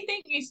start,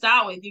 anything you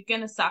start with, you're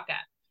gonna suck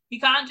at. You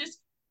can't just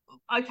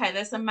okay,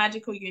 there's some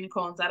magical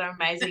unicorns that are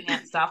amazing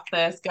at stuff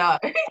first go.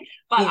 But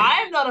Yeah.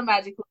 I am not a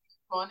magical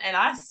unicorn and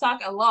I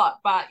suck a lot.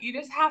 But you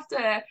just have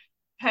to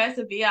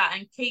persevere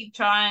and keep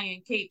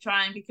trying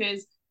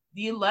because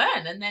you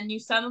learn and then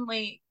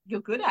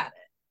you're good at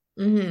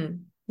it.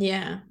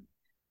 Yeah.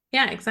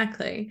 Yeah,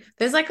 exactly.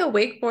 There's like a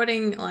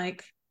wakeboarding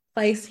like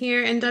place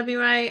here in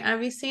WA.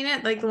 Have you seen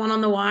it? Like the one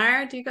on the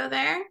wire. Do you go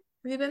there? Have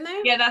you been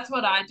there? Yeah, that's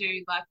what I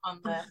do, like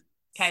on the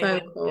K So Win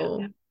down cool.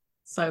 here.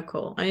 So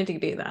cool. I need to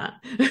do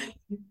that.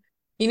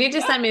 You need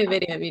to send me a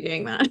video of you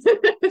doing that.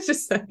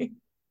 Just saying.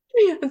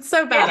 It's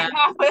so Yeah, badass.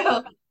 I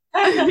will.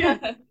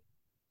 I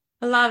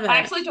I love it.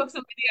 actually took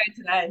some video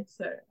today,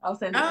 so I'll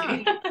send it to Oh,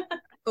 you.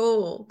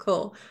 cool,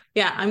 cool.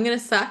 Yeah, I'm gonna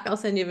suck. I'll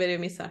send you a video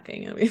of me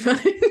sucking. It'll be fun.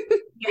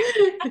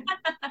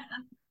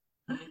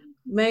 Yeah.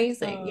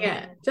 Amazing.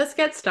 Yeah, Oh. just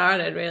get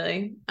started,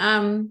 really.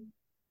 I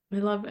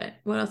love it.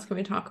 What else can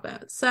we talk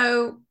about?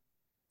 So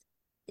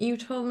you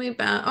told me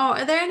about, oh,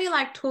 are there any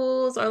like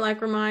tools or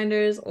like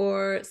reminders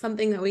or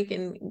something that we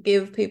can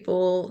give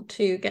people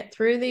to get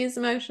through these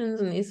emotions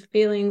and these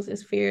feelings,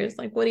 these fears?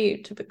 Like, what do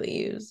you typically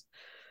use?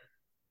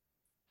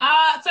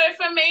 So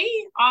for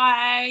me,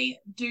 I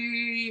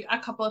do a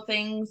couple of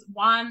things.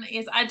 One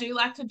is I do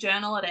like to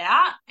journal it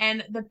out,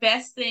 and the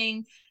best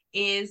thing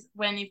is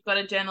when you've got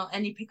a journal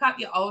and you pick up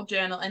your old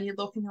journal and you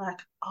look and you're like,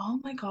 oh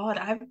my God,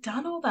 I've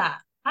done all that.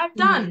 I've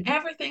done Mhm.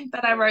 everything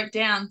that I wrote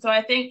down. So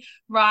I think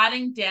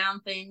writing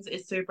down things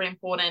is super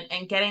important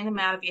and getting them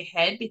out of your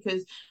head,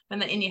 because when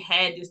they're in your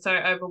head, you're so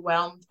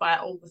overwhelmed by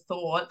all the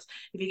thoughts.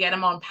 If you get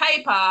them on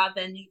paper,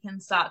 then you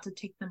can start to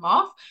tick them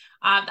off.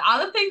 The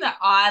other thing that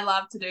I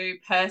love to do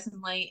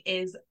personally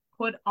is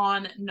put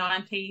on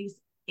 90s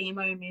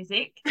emo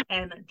music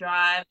and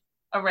drive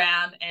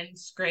around and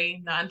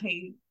scream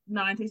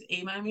 90s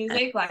emo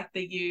music, like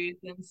the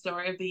Used and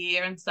Story of the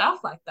Year and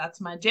stuff. Like that's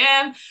my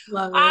jam.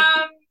 Love it.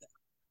 Um,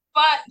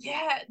 but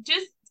yeah,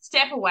 just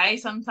step away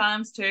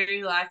sometimes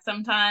too. Like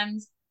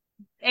sometimes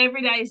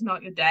every day is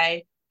not your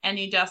day, and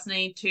you just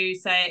need to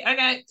say,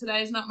 okay,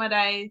 today's not my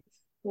day.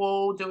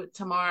 We'll do it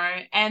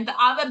tomorrow. And the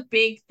other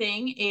big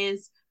thing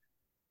is,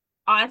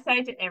 I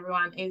say to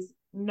everyone, is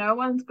no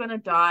one's going to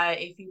die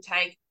if you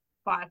take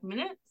 5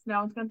 minutes.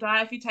 No one's going to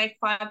die if you take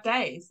 5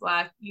 days.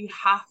 Like you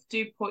have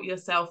to put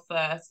yourself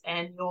first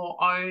and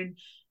your own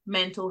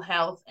mental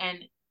health,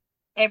 and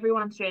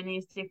everyone's journey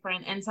is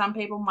different. And some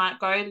people might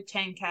go to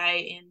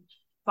 10K in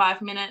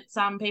 5 minutes.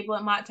 Some people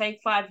it might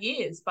take 5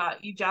 years,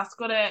 but you just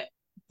got to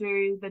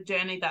do the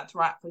journey that's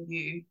right for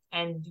you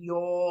and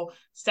your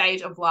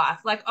stage of life.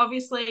 Like,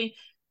 obviously,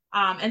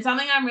 and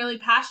something I'm really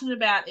passionate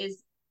about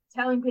is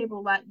telling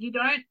people that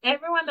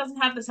everyone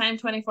doesn't have the same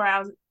 24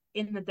 hours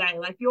in the day.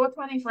 Like, your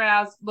 24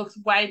 hours looks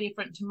way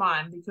different to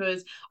mine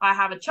because I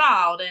have a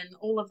child and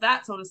all of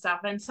that sort of stuff.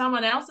 And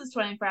someone else's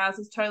 24 hours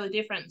is totally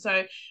different.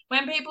 So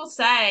when people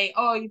say,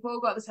 oh, you've all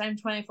got the same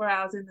 24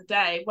 hours in the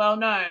day, well,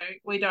 no,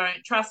 we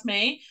don't. Trust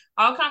me,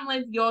 I'll come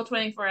live your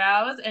 24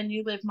 hours and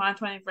you live my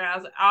 24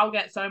 hours. I'll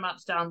get so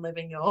much done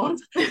living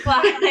yours.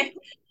 Like,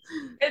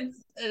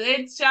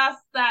 it's just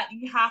that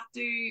you have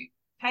to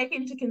take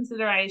into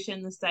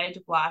consideration the stage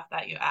of life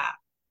that you're at.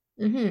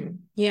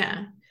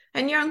 Yeah.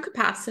 And your own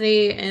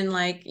capacity and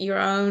like your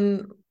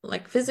own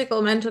like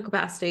physical, mental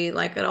capacity,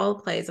 like it all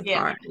plays a Yeah.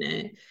 part in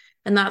it.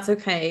 And that's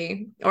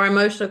okay. Or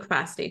emotional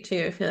capacity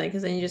too, I feel like,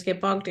 because then you just get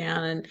bogged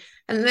down and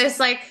there's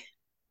like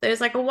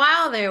a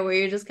while there where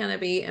you're just gonna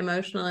be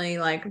emotionally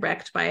like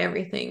wrecked by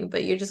everything,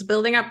 but you're just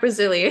building up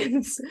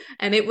resilience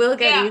and it will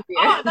get Yeah. easier.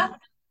 Oh, that's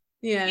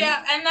Yeah.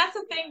 yeah, and that's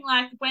the thing.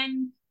 Like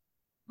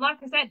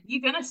I said,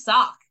 you're gonna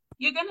suck.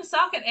 You're gonna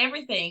suck at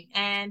everything,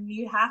 and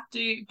you have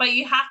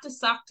to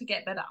suck to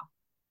get better.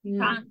 You Mm.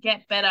 can't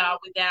get better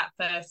without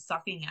first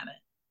sucking at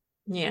it.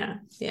 Yeah.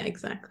 Yeah,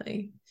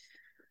 exactly.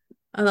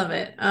 I love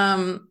it.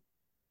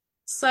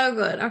 So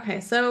good.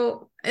 Okay,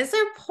 so is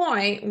there a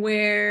point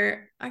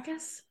where I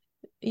guess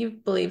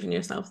you've believed in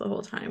yourself the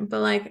whole time,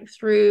 but like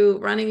through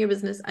running your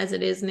business as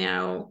it is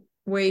now,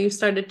 where you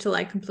started to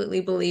like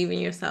completely believe in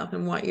yourself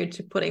and what you're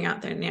putting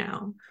out there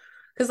now?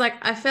 Because like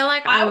I feel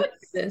like I I was would,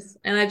 like this,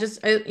 and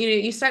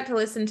you start to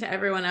listen to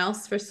everyone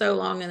else for so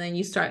long, and then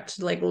you start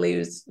to like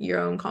lose your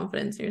own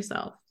confidence in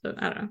yourself. So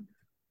I don't know.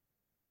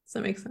 Does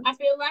that make I sense?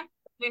 feel like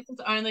this has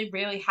only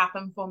really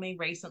happened for me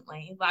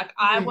recently. Like Mhm.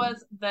 I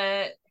was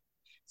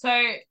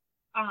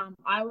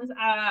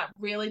a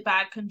really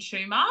bad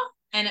consumer,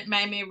 and it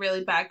made me a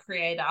really bad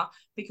creator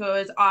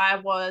because I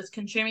was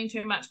consuming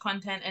too much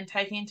content and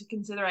taking into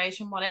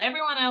consideration what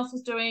everyone else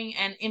was doing,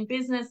 and in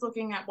business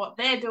looking at what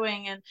they're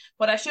doing and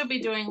what I should be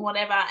doing,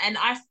 whatever. And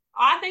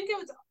I think it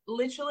was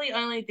literally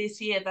only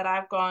this year that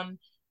I've gone,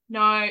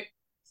 no,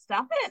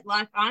 stop it.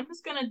 Like, I'm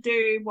just gonna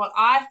do what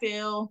I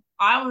feel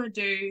I want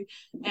to do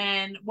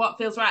and what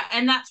feels right.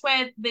 And that's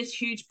where this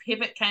huge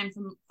pivot came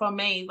from for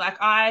me. Like,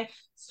 I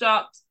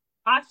stopped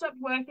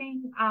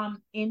working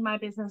in my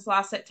business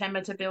last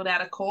September to build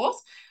out a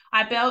course.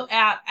 I built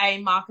out a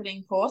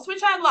marketing course,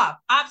 which I love,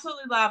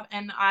 absolutely love,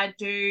 and I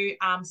do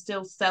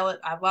still sell it.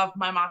 I love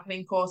my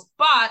marketing course,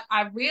 but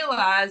I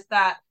realized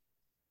that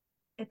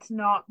it's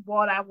not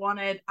what I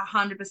wanted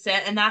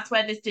 100%. And that's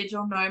where this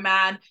digital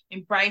nomad,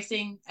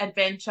 embracing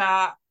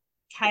adventure,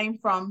 came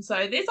from.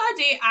 So this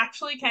idea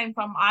actually came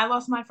from, I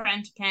lost my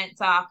friend to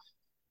cancer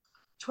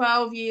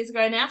 12 years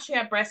ago now. She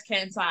had breast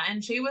cancer,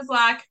 and she was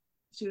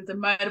a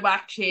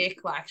motorbike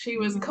chick. Like, she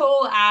was Mhm.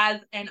 cool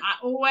as, and I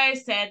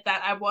always said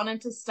that I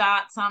wanted to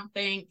start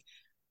something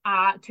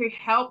to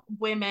help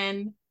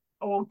women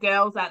or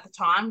girls at the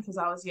time, because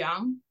I was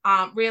young,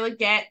 really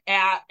get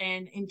out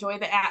and enjoy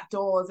the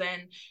outdoors.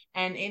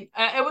 It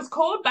was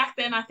called back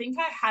then, I think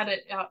I had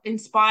it,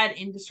 Inspired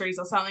Industries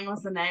or something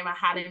was the name I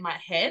had in my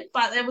head.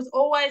 But it was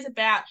always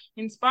about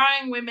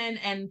inspiring women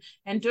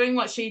and doing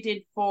what she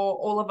did for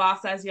all of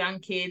us as young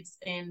kids,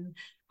 and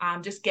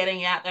just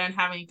getting out there and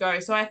having a go.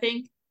 So I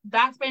think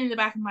that's been in the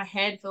back of my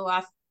head for the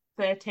last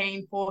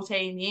 13,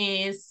 14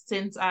 years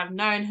since I've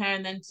known her,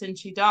 and then since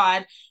she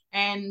died.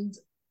 And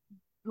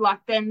like,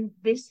 then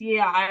this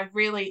year I've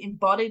really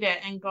embodied it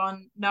and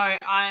gone, no,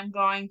 I'm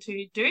going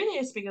to do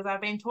this because I've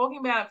been talking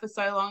about it for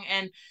so long,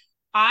 and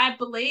I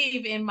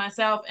believe in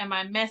myself and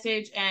my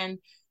message. And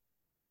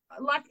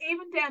like,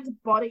 even down to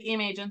body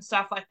image and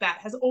stuff like that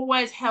has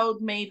always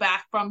held me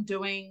back from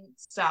doing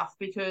stuff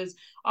because,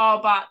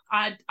 oh, but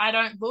I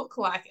don't look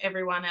like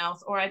everyone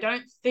else, or I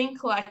don't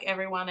think like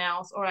everyone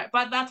else,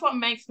 but that's what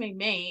makes me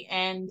me.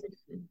 And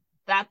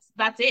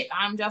that's it.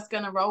 I'm just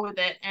gonna roll with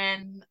it,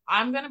 and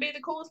I'm gonna be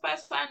the coolest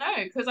person I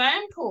know because I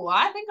am cool.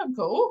 I think I'm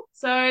cool,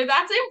 so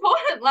that's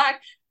important.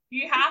 Like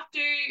you have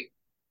to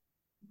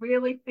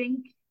really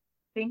think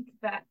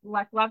that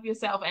like love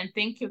yourself and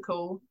think you're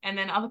cool, and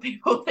then other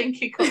people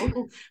think you're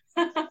cool.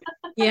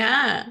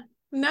 Yeah.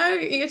 No,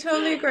 you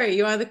totally agree.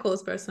 You are the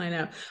coolest person I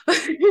know.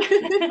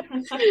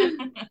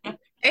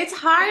 It's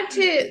hard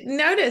to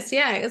notice,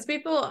 yeah, because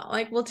people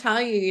like will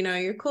tell you,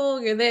 you're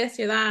cool, you're this,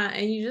 you're that,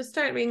 and you just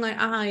start being like,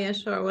 yeah,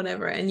 sure,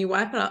 whatever, and you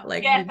wipe it off,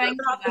 like you Yeah, wipe thanks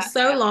it for off for that.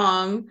 so Yeah.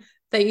 long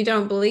that you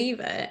don't believe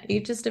it.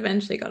 You just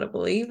eventually got to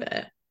believe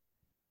it.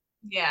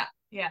 Yeah,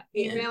 yeah,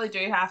 you Yeah. really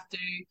do have to.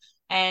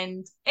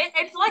 And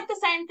it's like the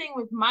same thing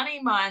with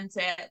money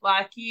mindset.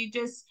 Like you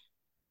just,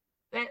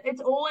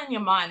 it's all in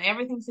your mind.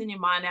 Everything's in your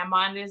mind. Our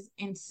mind is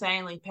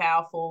insanely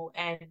powerful.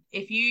 And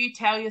if you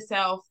tell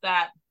yourself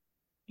that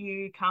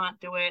you can't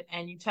do it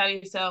and you tell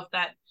yourself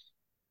that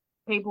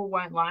people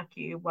won't like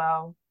you,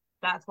 well,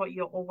 that's what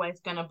you're always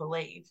going to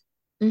believe.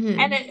 And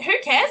Hmm. who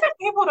cares if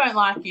people don't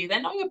like you?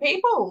 They're not your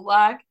people.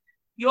 Like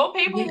your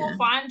people will Yeah.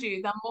 find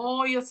you. The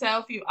more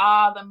yourself you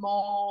are, the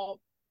more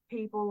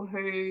people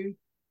who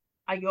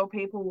are your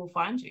people will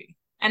find you.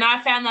 And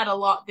I found that a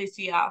lot this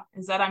year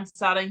is that I'm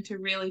starting to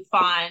really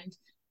find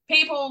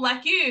people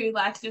like you,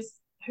 like just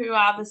who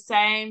are the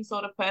same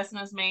sort of person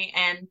as me.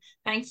 And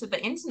thanks to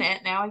the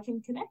internet, now I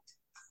can connect.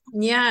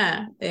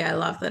 Yeah. Yeah, I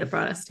love that it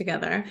brought us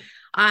together.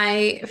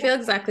 I Yeah. feel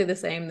exactly the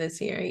same this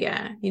year.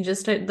 Yeah. You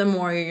just, the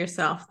more you're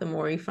yourself, the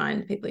more you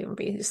find people you want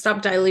to be.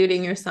 Stop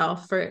diluting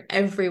yourself for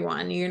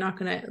everyone. You're not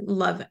going to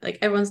love it. Like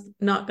everyone's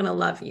not going to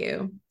love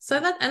you.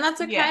 And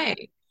that's Yeah.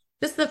 okay.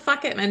 Just the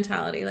fuck it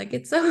mentality. Like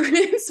it's so,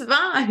 it's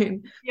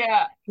fine.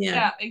 Yeah. Yeah.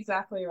 Yeah.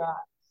 Exactly right.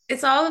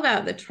 It's all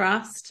about the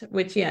trust,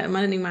 which, yeah,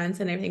 money mindset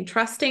and everything.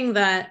 Trusting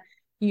that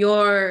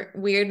your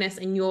weirdness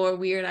and your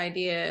weird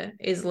idea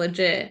is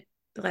legit.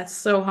 That's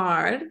so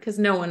hard because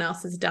no one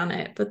else has done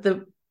it. But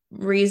the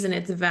reason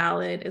it's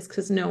valid is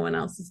because no one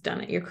else has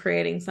done it. You're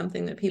creating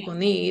something that Yeah. people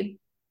need.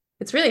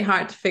 It's really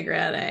hard to figure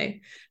out, eh?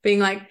 Being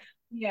like,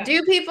 Yeah.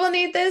 do people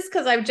need this?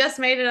 Because I've just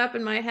made it up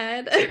in my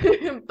head.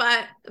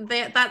 But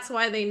that's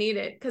why they need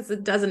it because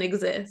it doesn't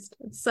exist.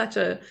 It's such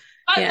a,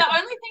 But yeah, the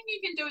only thing you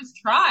can do is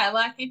try.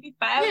 Like if you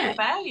fail, you yeah.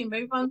 fail. You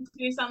move on to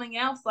do something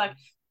else. Like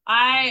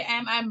I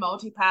am a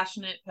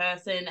multi-passionate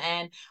person,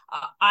 and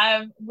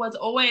I was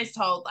always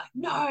told like,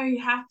 no, you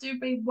have to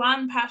be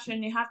one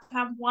passion. You have to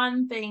have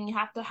one thing. You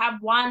have to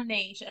have one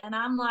niche. And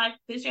I'm like,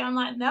 this year, I'm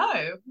like, no,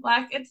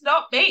 like it's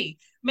not me.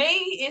 Me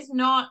is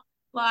not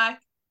like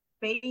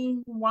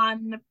being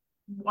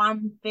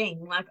one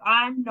thing. Like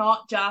I'm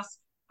not just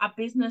a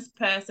business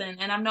person,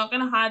 and I'm not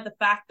going to hide the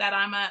fact that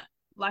I'm a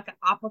like an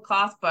upper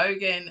class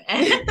bogan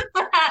and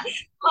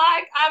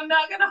like I'm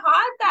not gonna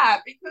hide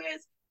that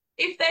because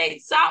if they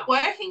start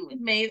working with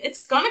me,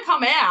 it's gonna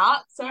come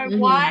out. So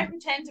why Mhm.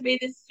 pretend to be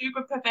this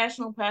super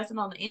professional person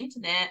on the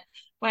internet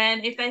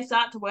when if they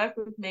start to work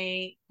with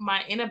me,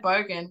 my inner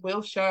bogan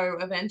will show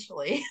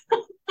eventually.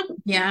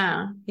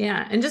 Yeah,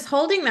 yeah. And just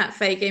holding that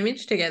fake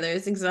image together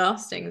is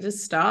exhausting.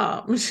 Just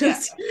stop. Yeah,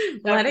 Just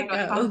let never it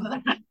got time go.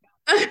 for that.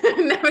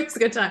 Never is a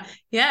good time.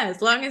 Yeah,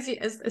 as long as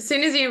as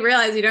soon as you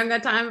realize you don't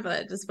got time for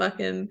it, just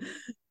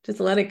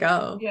let it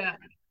go. Yeah,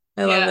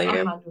 I love yeah, that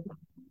you're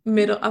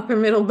 100%. upper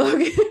middle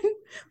bogan.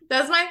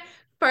 That was my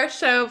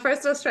first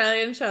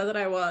Australian show that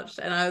I watched,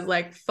 and I was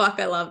like, fuck,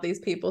 I love these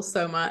people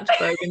so much.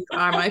 Bogans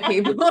are my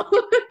people.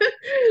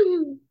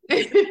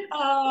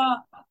 Uh,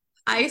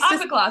 I used to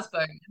upper class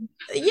bogan.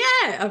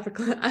 Yeah, upper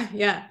class.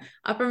 Yeah,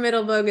 upper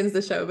middle bogan's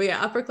the show, but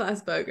yeah, upper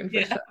class bogan for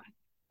Yeah. sure.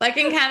 Like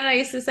in Canada, I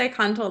used to say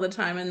cunt all the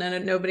time, and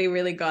then nobody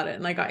really got it.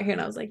 And I got here, and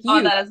I was like, Oh,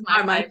 "You that is my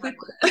are my favorite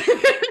people." word.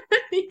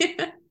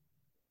 Yeah.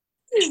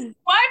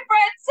 My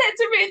friend said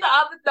to me the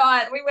other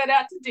night, we went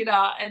out to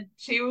dinner and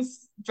she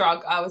was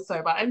drunk, I was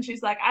sober, and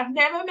she's like, I've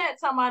never met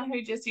someone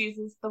who just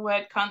uses the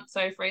word cunt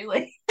so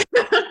freely. I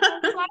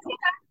was like, yeah,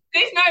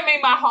 she's known me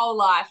my whole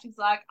life. She's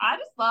like, I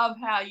just love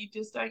how you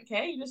just don't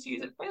care, you just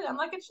use it freely. I'm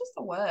like, it's just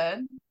a word. I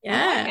like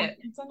Yeah, it.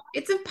 It's a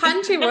it's a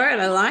punchy word.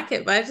 I like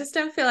it, but I just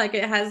don't feel like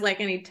it has like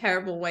any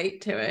terrible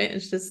weight to it.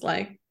 It's just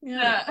like,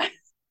 yeah, yeah.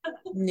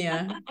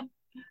 yeah,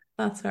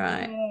 that's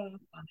right. Oh,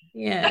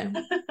 Yeah.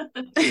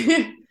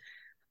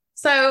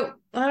 So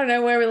I don't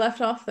know where we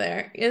left off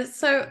there. It's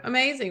so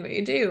amazing what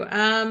you do.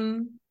 Yeah,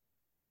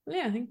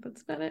 I think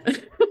that's about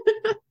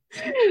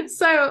it.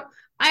 So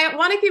I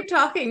want to keep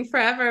talking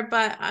forever,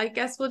 but I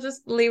guess we'll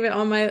just leave it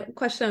on my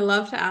question I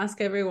love to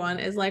ask everyone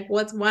is like,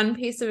 what's one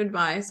piece of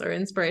advice or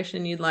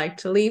inspiration you'd like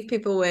to leave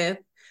people with,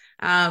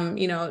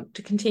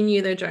 to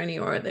continue their journey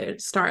or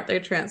start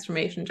their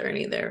transformation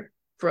journey, their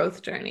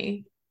growth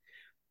journey?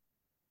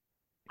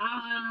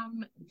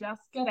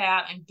 just get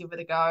out and give it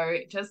a go.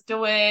 Just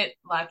do it,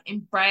 like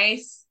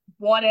embrace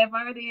whatever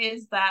it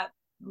is that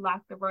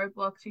like the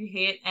roadblocks you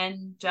hit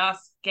and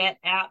just get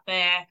out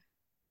there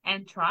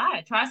and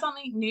try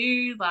something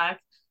new, like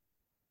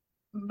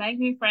make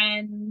new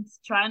friends,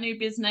 try a new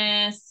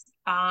business,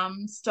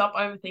 stop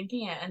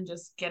overthinking it and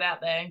just get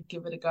out there and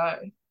give it a go.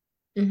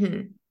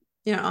 Mm-hmm.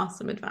 Yeah,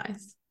 awesome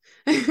advice.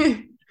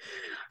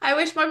 I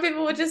wish more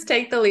people would just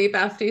take the leap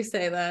after you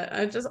say that.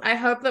 I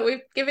hope that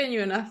we've given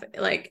you enough,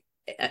 like,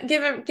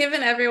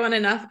 given everyone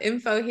enough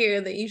info here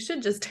that you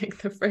should just take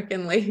the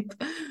freaking leap.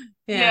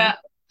 Yeah. Yeah,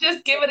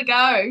 just give it a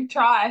go.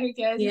 Try. Who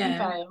cares if you Yeah.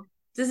 fail?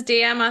 Just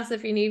DM us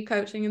if you need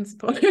coaching and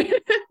support. We're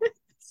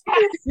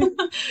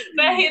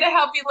here to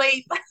help you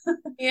lead.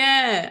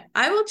 Yeah.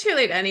 I will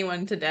cheerlead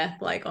anyone to death,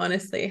 like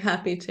honestly,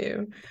 happy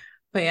to.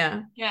 But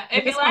yeah, Yeah, it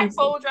if you just like sounds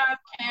full drive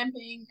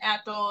camping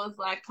outdoors,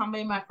 like come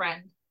be my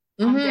friend.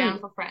 I'm down hmm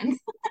for friends.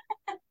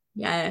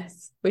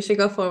 Yes. We should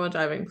go 4-wheel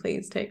driving,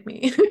 please take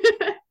me.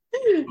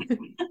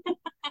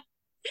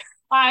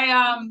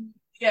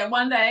 Yeah,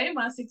 one day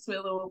my six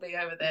wheeler will be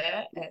over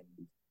there and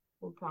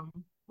we'll come.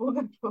 We'll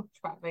go full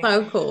driving.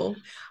 So cool.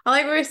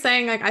 Like we were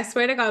saying, like I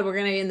swear to God, we're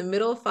gonna be in the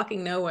middle of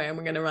fucking nowhere and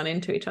we're gonna run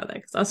into each other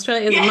because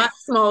Australia is Yeah. much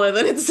smaller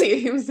than it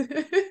seems.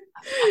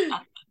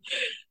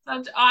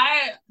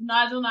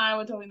 Nigel and I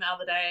were talking the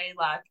other day,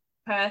 like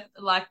Perth,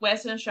 like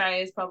Western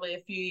Australia is probably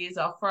a few years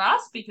off for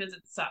us because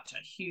it's such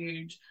a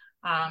huge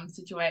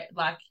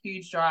like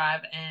huge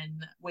drive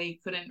and we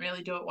couldn't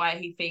really do it while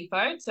he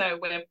FIFO'd. So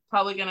we're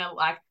probably gonna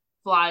like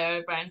fly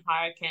over and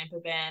hire a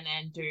camper van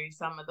and do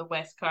some of the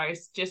West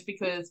Coast just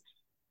because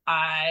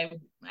I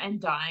am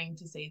dying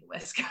to see the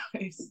West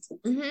Coast.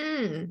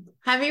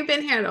 Have you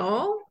been here at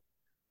all?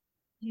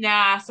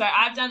 Nah, so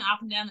I've done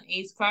up and down the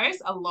East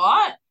Coast a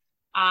lot.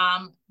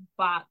 Um,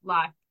 but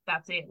like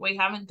that's it. We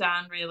haven't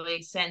done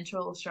really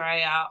Central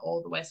Australia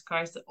or the West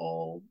Coast at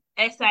all.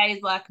 SA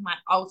is like my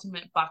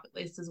ultimate bucket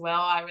list as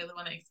well. I really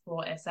want to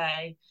explore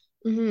SA.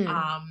 Hmm.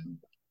 Um,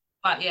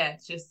 but yeah,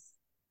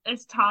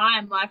 it's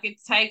time. Like it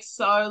takes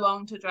so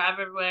long to drive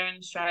everywhere in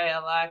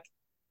Australia. Like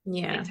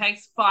Yeah. it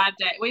takes 5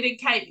 days.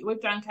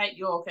 We've done Cape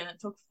York and it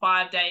took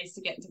 5 days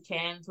to get to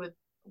Cairns with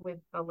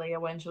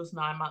Aaliyah when she was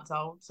 9 months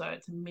old. So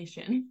it's a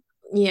mission.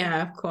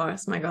 Yeah, of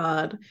course. My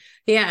God.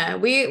 Yeah,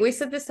 we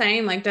said the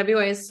same. Like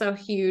WA is so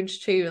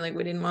huge too. Like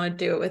we didn't want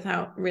to do it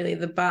without really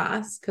the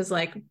bus because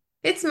like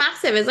it's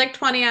massive. It's like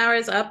 20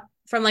 hours up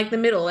from like the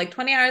middle, like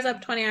 20 hours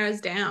up, 20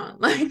 hours down,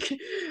 like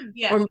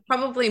Yeah. or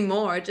probably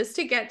more just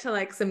to get to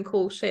like some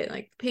cool shit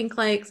like Pink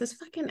Lakes. There's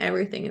fucking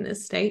everything in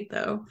this state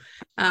though.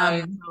 So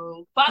Um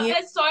cool. But yeah,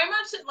 there's so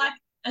much like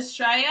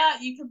Australia,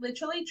 you could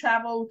literally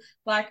travel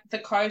like the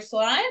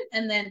coastline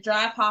and then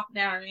drive half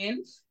an hour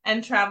in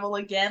and travel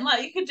again.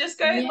 Like you could just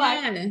go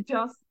like yeah.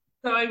 just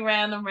going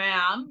round and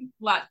round,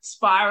 like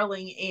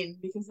spiraling in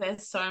because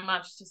there's so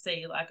much to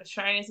see. Like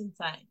Australia's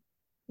insane.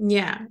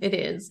 Yeah, it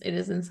is. It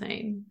is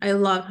insane. I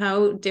love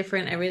how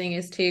different everything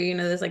is too. You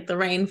know, there's like the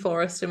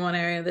rainforest in one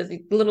area, there's a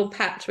little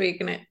patch where you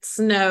can get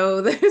snow,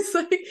 there's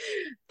like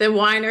the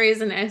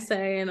wineries in SA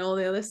and all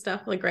the other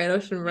stuff, like Great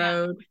Ocean Yeah.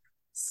 Road.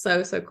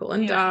 So, so cool.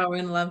 And Yeah.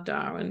 Darwin, love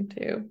Darwin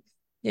too.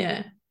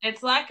 Yeah.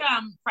 It's like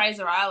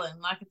Fraser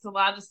Island, like it's the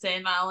largest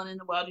sand island in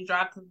the world. You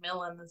drive to the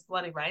middle and there's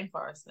bloody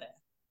rainforest there.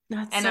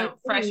 That's And so a cool.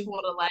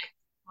 freshwater lake,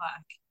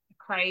 like a Oh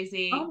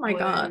crazy my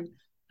God. blue,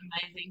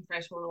 amazing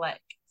freshwater lake.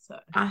 So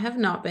I have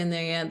not been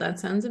there yet. That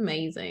sounds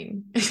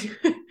amazing.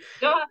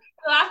 you'll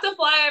have to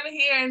fly over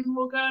here and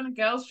we'll go on a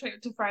girls'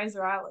 trip to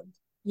Fraser Island.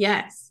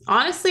 Yes.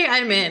 Honestly,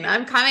 I'm in.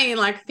 I'm coming in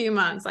like a few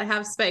months. I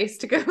have space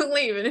to go and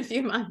leave in a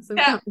few months. I'm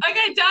Yeah, coming.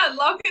 okay, done.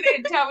 Lock it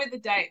in. Tell me the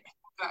date.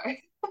 Oh,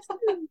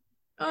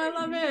 I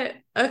love it.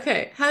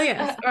 Okay. Hell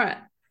yes. Go. All right.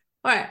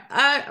 All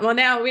right. Well,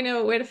 now we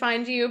know where to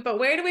find you, but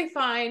where do we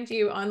find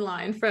you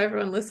online for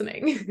everyone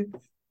listening?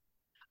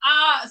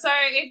 So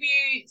if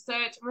you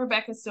search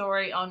Rebecca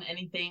Story on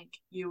anything,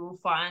 you will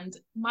find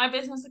my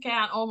business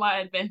account or my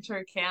adventure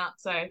account.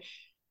 So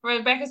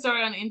Rebecca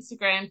Story on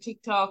Instagram,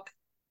 TikTok,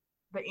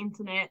 the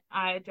internet.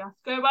 I just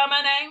go by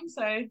my name.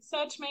 So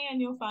search me and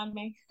you'll find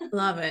me.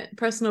 Love it.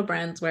 Personal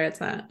brands where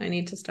it's at. I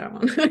need to start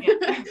one.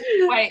 Yeah.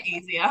 Way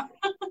easier.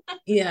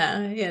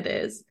 Yeah, it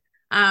is.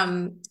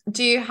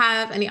 Do you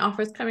have any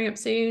offers coming up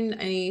soon?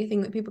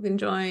 Anything that people can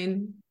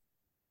join?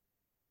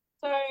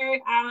 So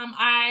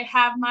I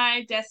have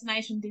my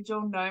Destination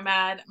Digital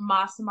Nomad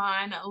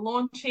Mastermind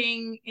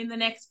launching in the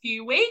next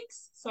few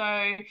weeks.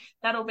 So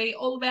that'll be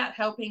all about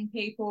helping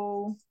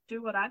people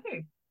do what I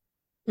do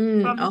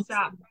from the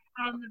start, Awesome.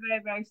 from the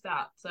very, very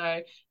start. So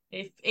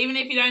even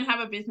if you don't have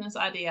a business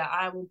idea,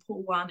 I will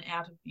pull one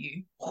out of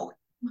you. Oh,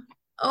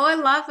 I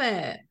love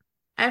it.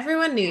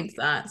 Everyone needs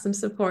that, some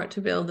support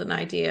to build an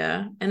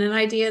idea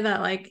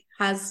that like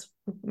has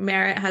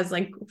merit, has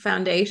like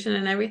foundation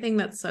and everything.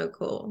 That's so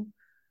cool.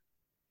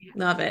 Yeah.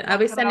 Love it. I'll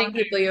be That's what I'll sending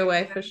do people your from the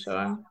way for very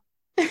sure.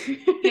 start.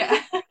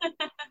 Yeah.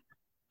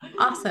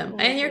 Awesome.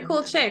 And you're a Awesome.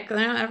 cool chick.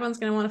 I know everyone's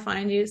gonna want to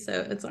find you,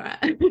 so it's all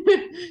right.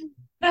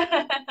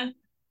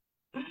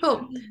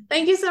 Cool.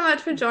 Thank you so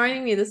much for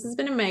joining me. This has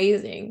been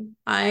amazing.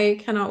 I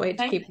cannot wait to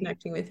Thank keep you.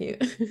 connecting with you.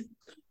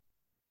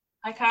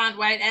 I can't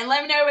wait. And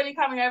let me know when you're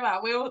coming over.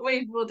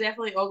 We will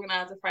definitely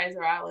organise a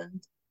Fraser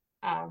Island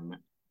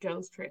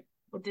girls trip.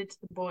 We'll ditch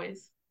the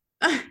boys.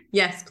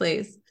 Yes,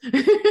 please.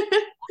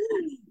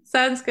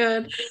 Sounds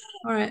good.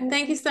 All right.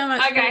 Thank you so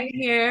much for Okay.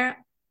 being here.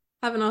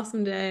 Have an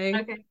awesome day.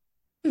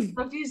 Okay.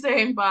 Talk to you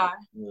soon. Bye.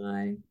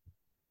 Bye.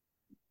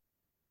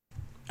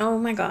 Oh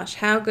my gosh,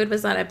 how good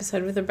was that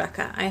episode with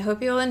Rebecca? I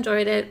hope you all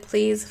enjoyed it.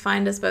 Please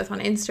find us both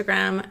on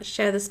Instagram,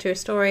 share this to your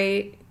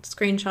story,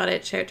 screenshot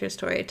it, share it to your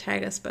story,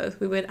 tag us both.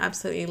 We would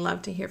absolutely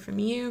love to hear from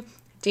you.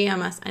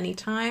 DM us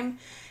anytime.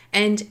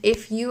 And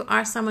if you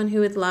are someone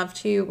who would love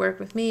to work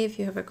with me, if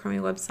you have a crummy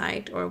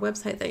website or a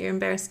website that you're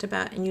embarrassed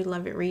about and you'd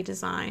love it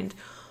redesigned,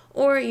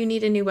 or you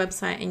need a new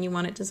website and you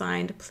want it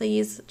designed,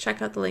 please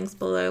check out the links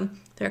below.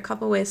 There are a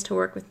couple ways to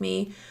work with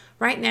me.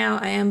 Right now,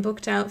 I am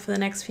booked out for the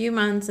next few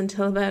months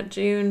until about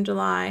June,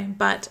 July,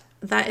 but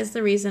that is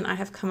the reason I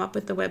have come up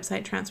with the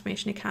Website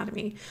Transformation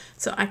Academy.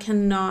 So I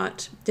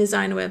cannot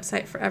design a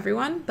website for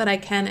everyone, but I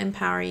can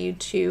empower you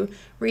to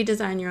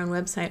redesign your own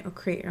website or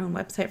create your own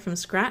website from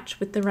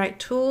scratch with the right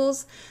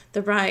tools,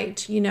 the right,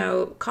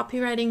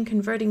 copywriting,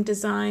 converting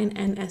design,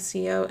 and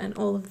SEO, and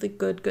all of the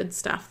good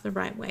stuff the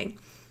right way.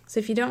 So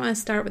if you don't want to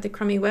start with a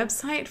crummy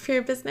website for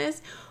your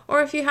business,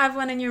 or if you have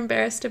one and you're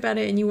embarrassed about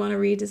it and you want to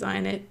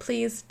redesign it,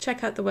 please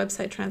check out the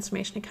Website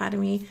Transformation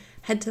Academy.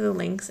 Head to the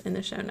links in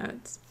the show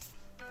notes.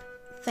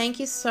 Thank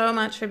you so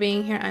much for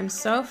being here. I'm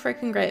so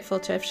freaking grateful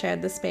to have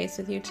shared this space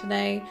with you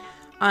today.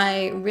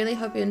 I really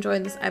hope you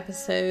enjoyed this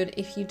episode.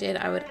 If you did,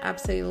 I would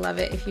absolutely love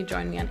it if you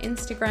join me on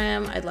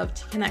Instagram. I'd love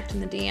to connect in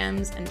the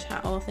DMs and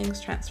chat all things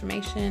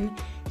transformation.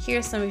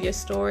 Hear some of your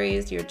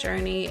stories, your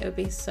journey. It would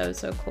be so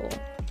cool.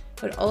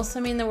 It would also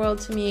mean the world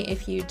to me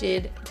if you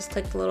did just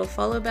click the little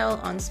follow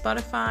bell on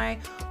Spotify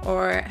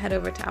or head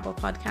over to Apple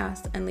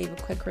Podcasts and leave a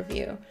quick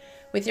review.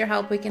 With your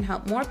help, we can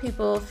help more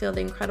people feel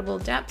the incredible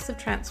depths of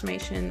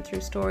transformation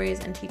through stories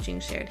and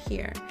teachings shared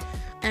here.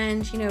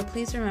 And,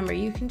 please remember,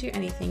 you can do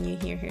anything you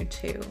hear here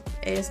too.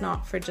 It is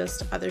not for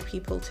just other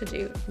people to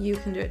do. You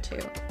can do it too.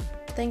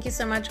 Thank you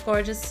so much,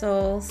 gorgeous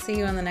soul. See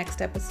you on the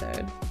next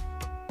episode.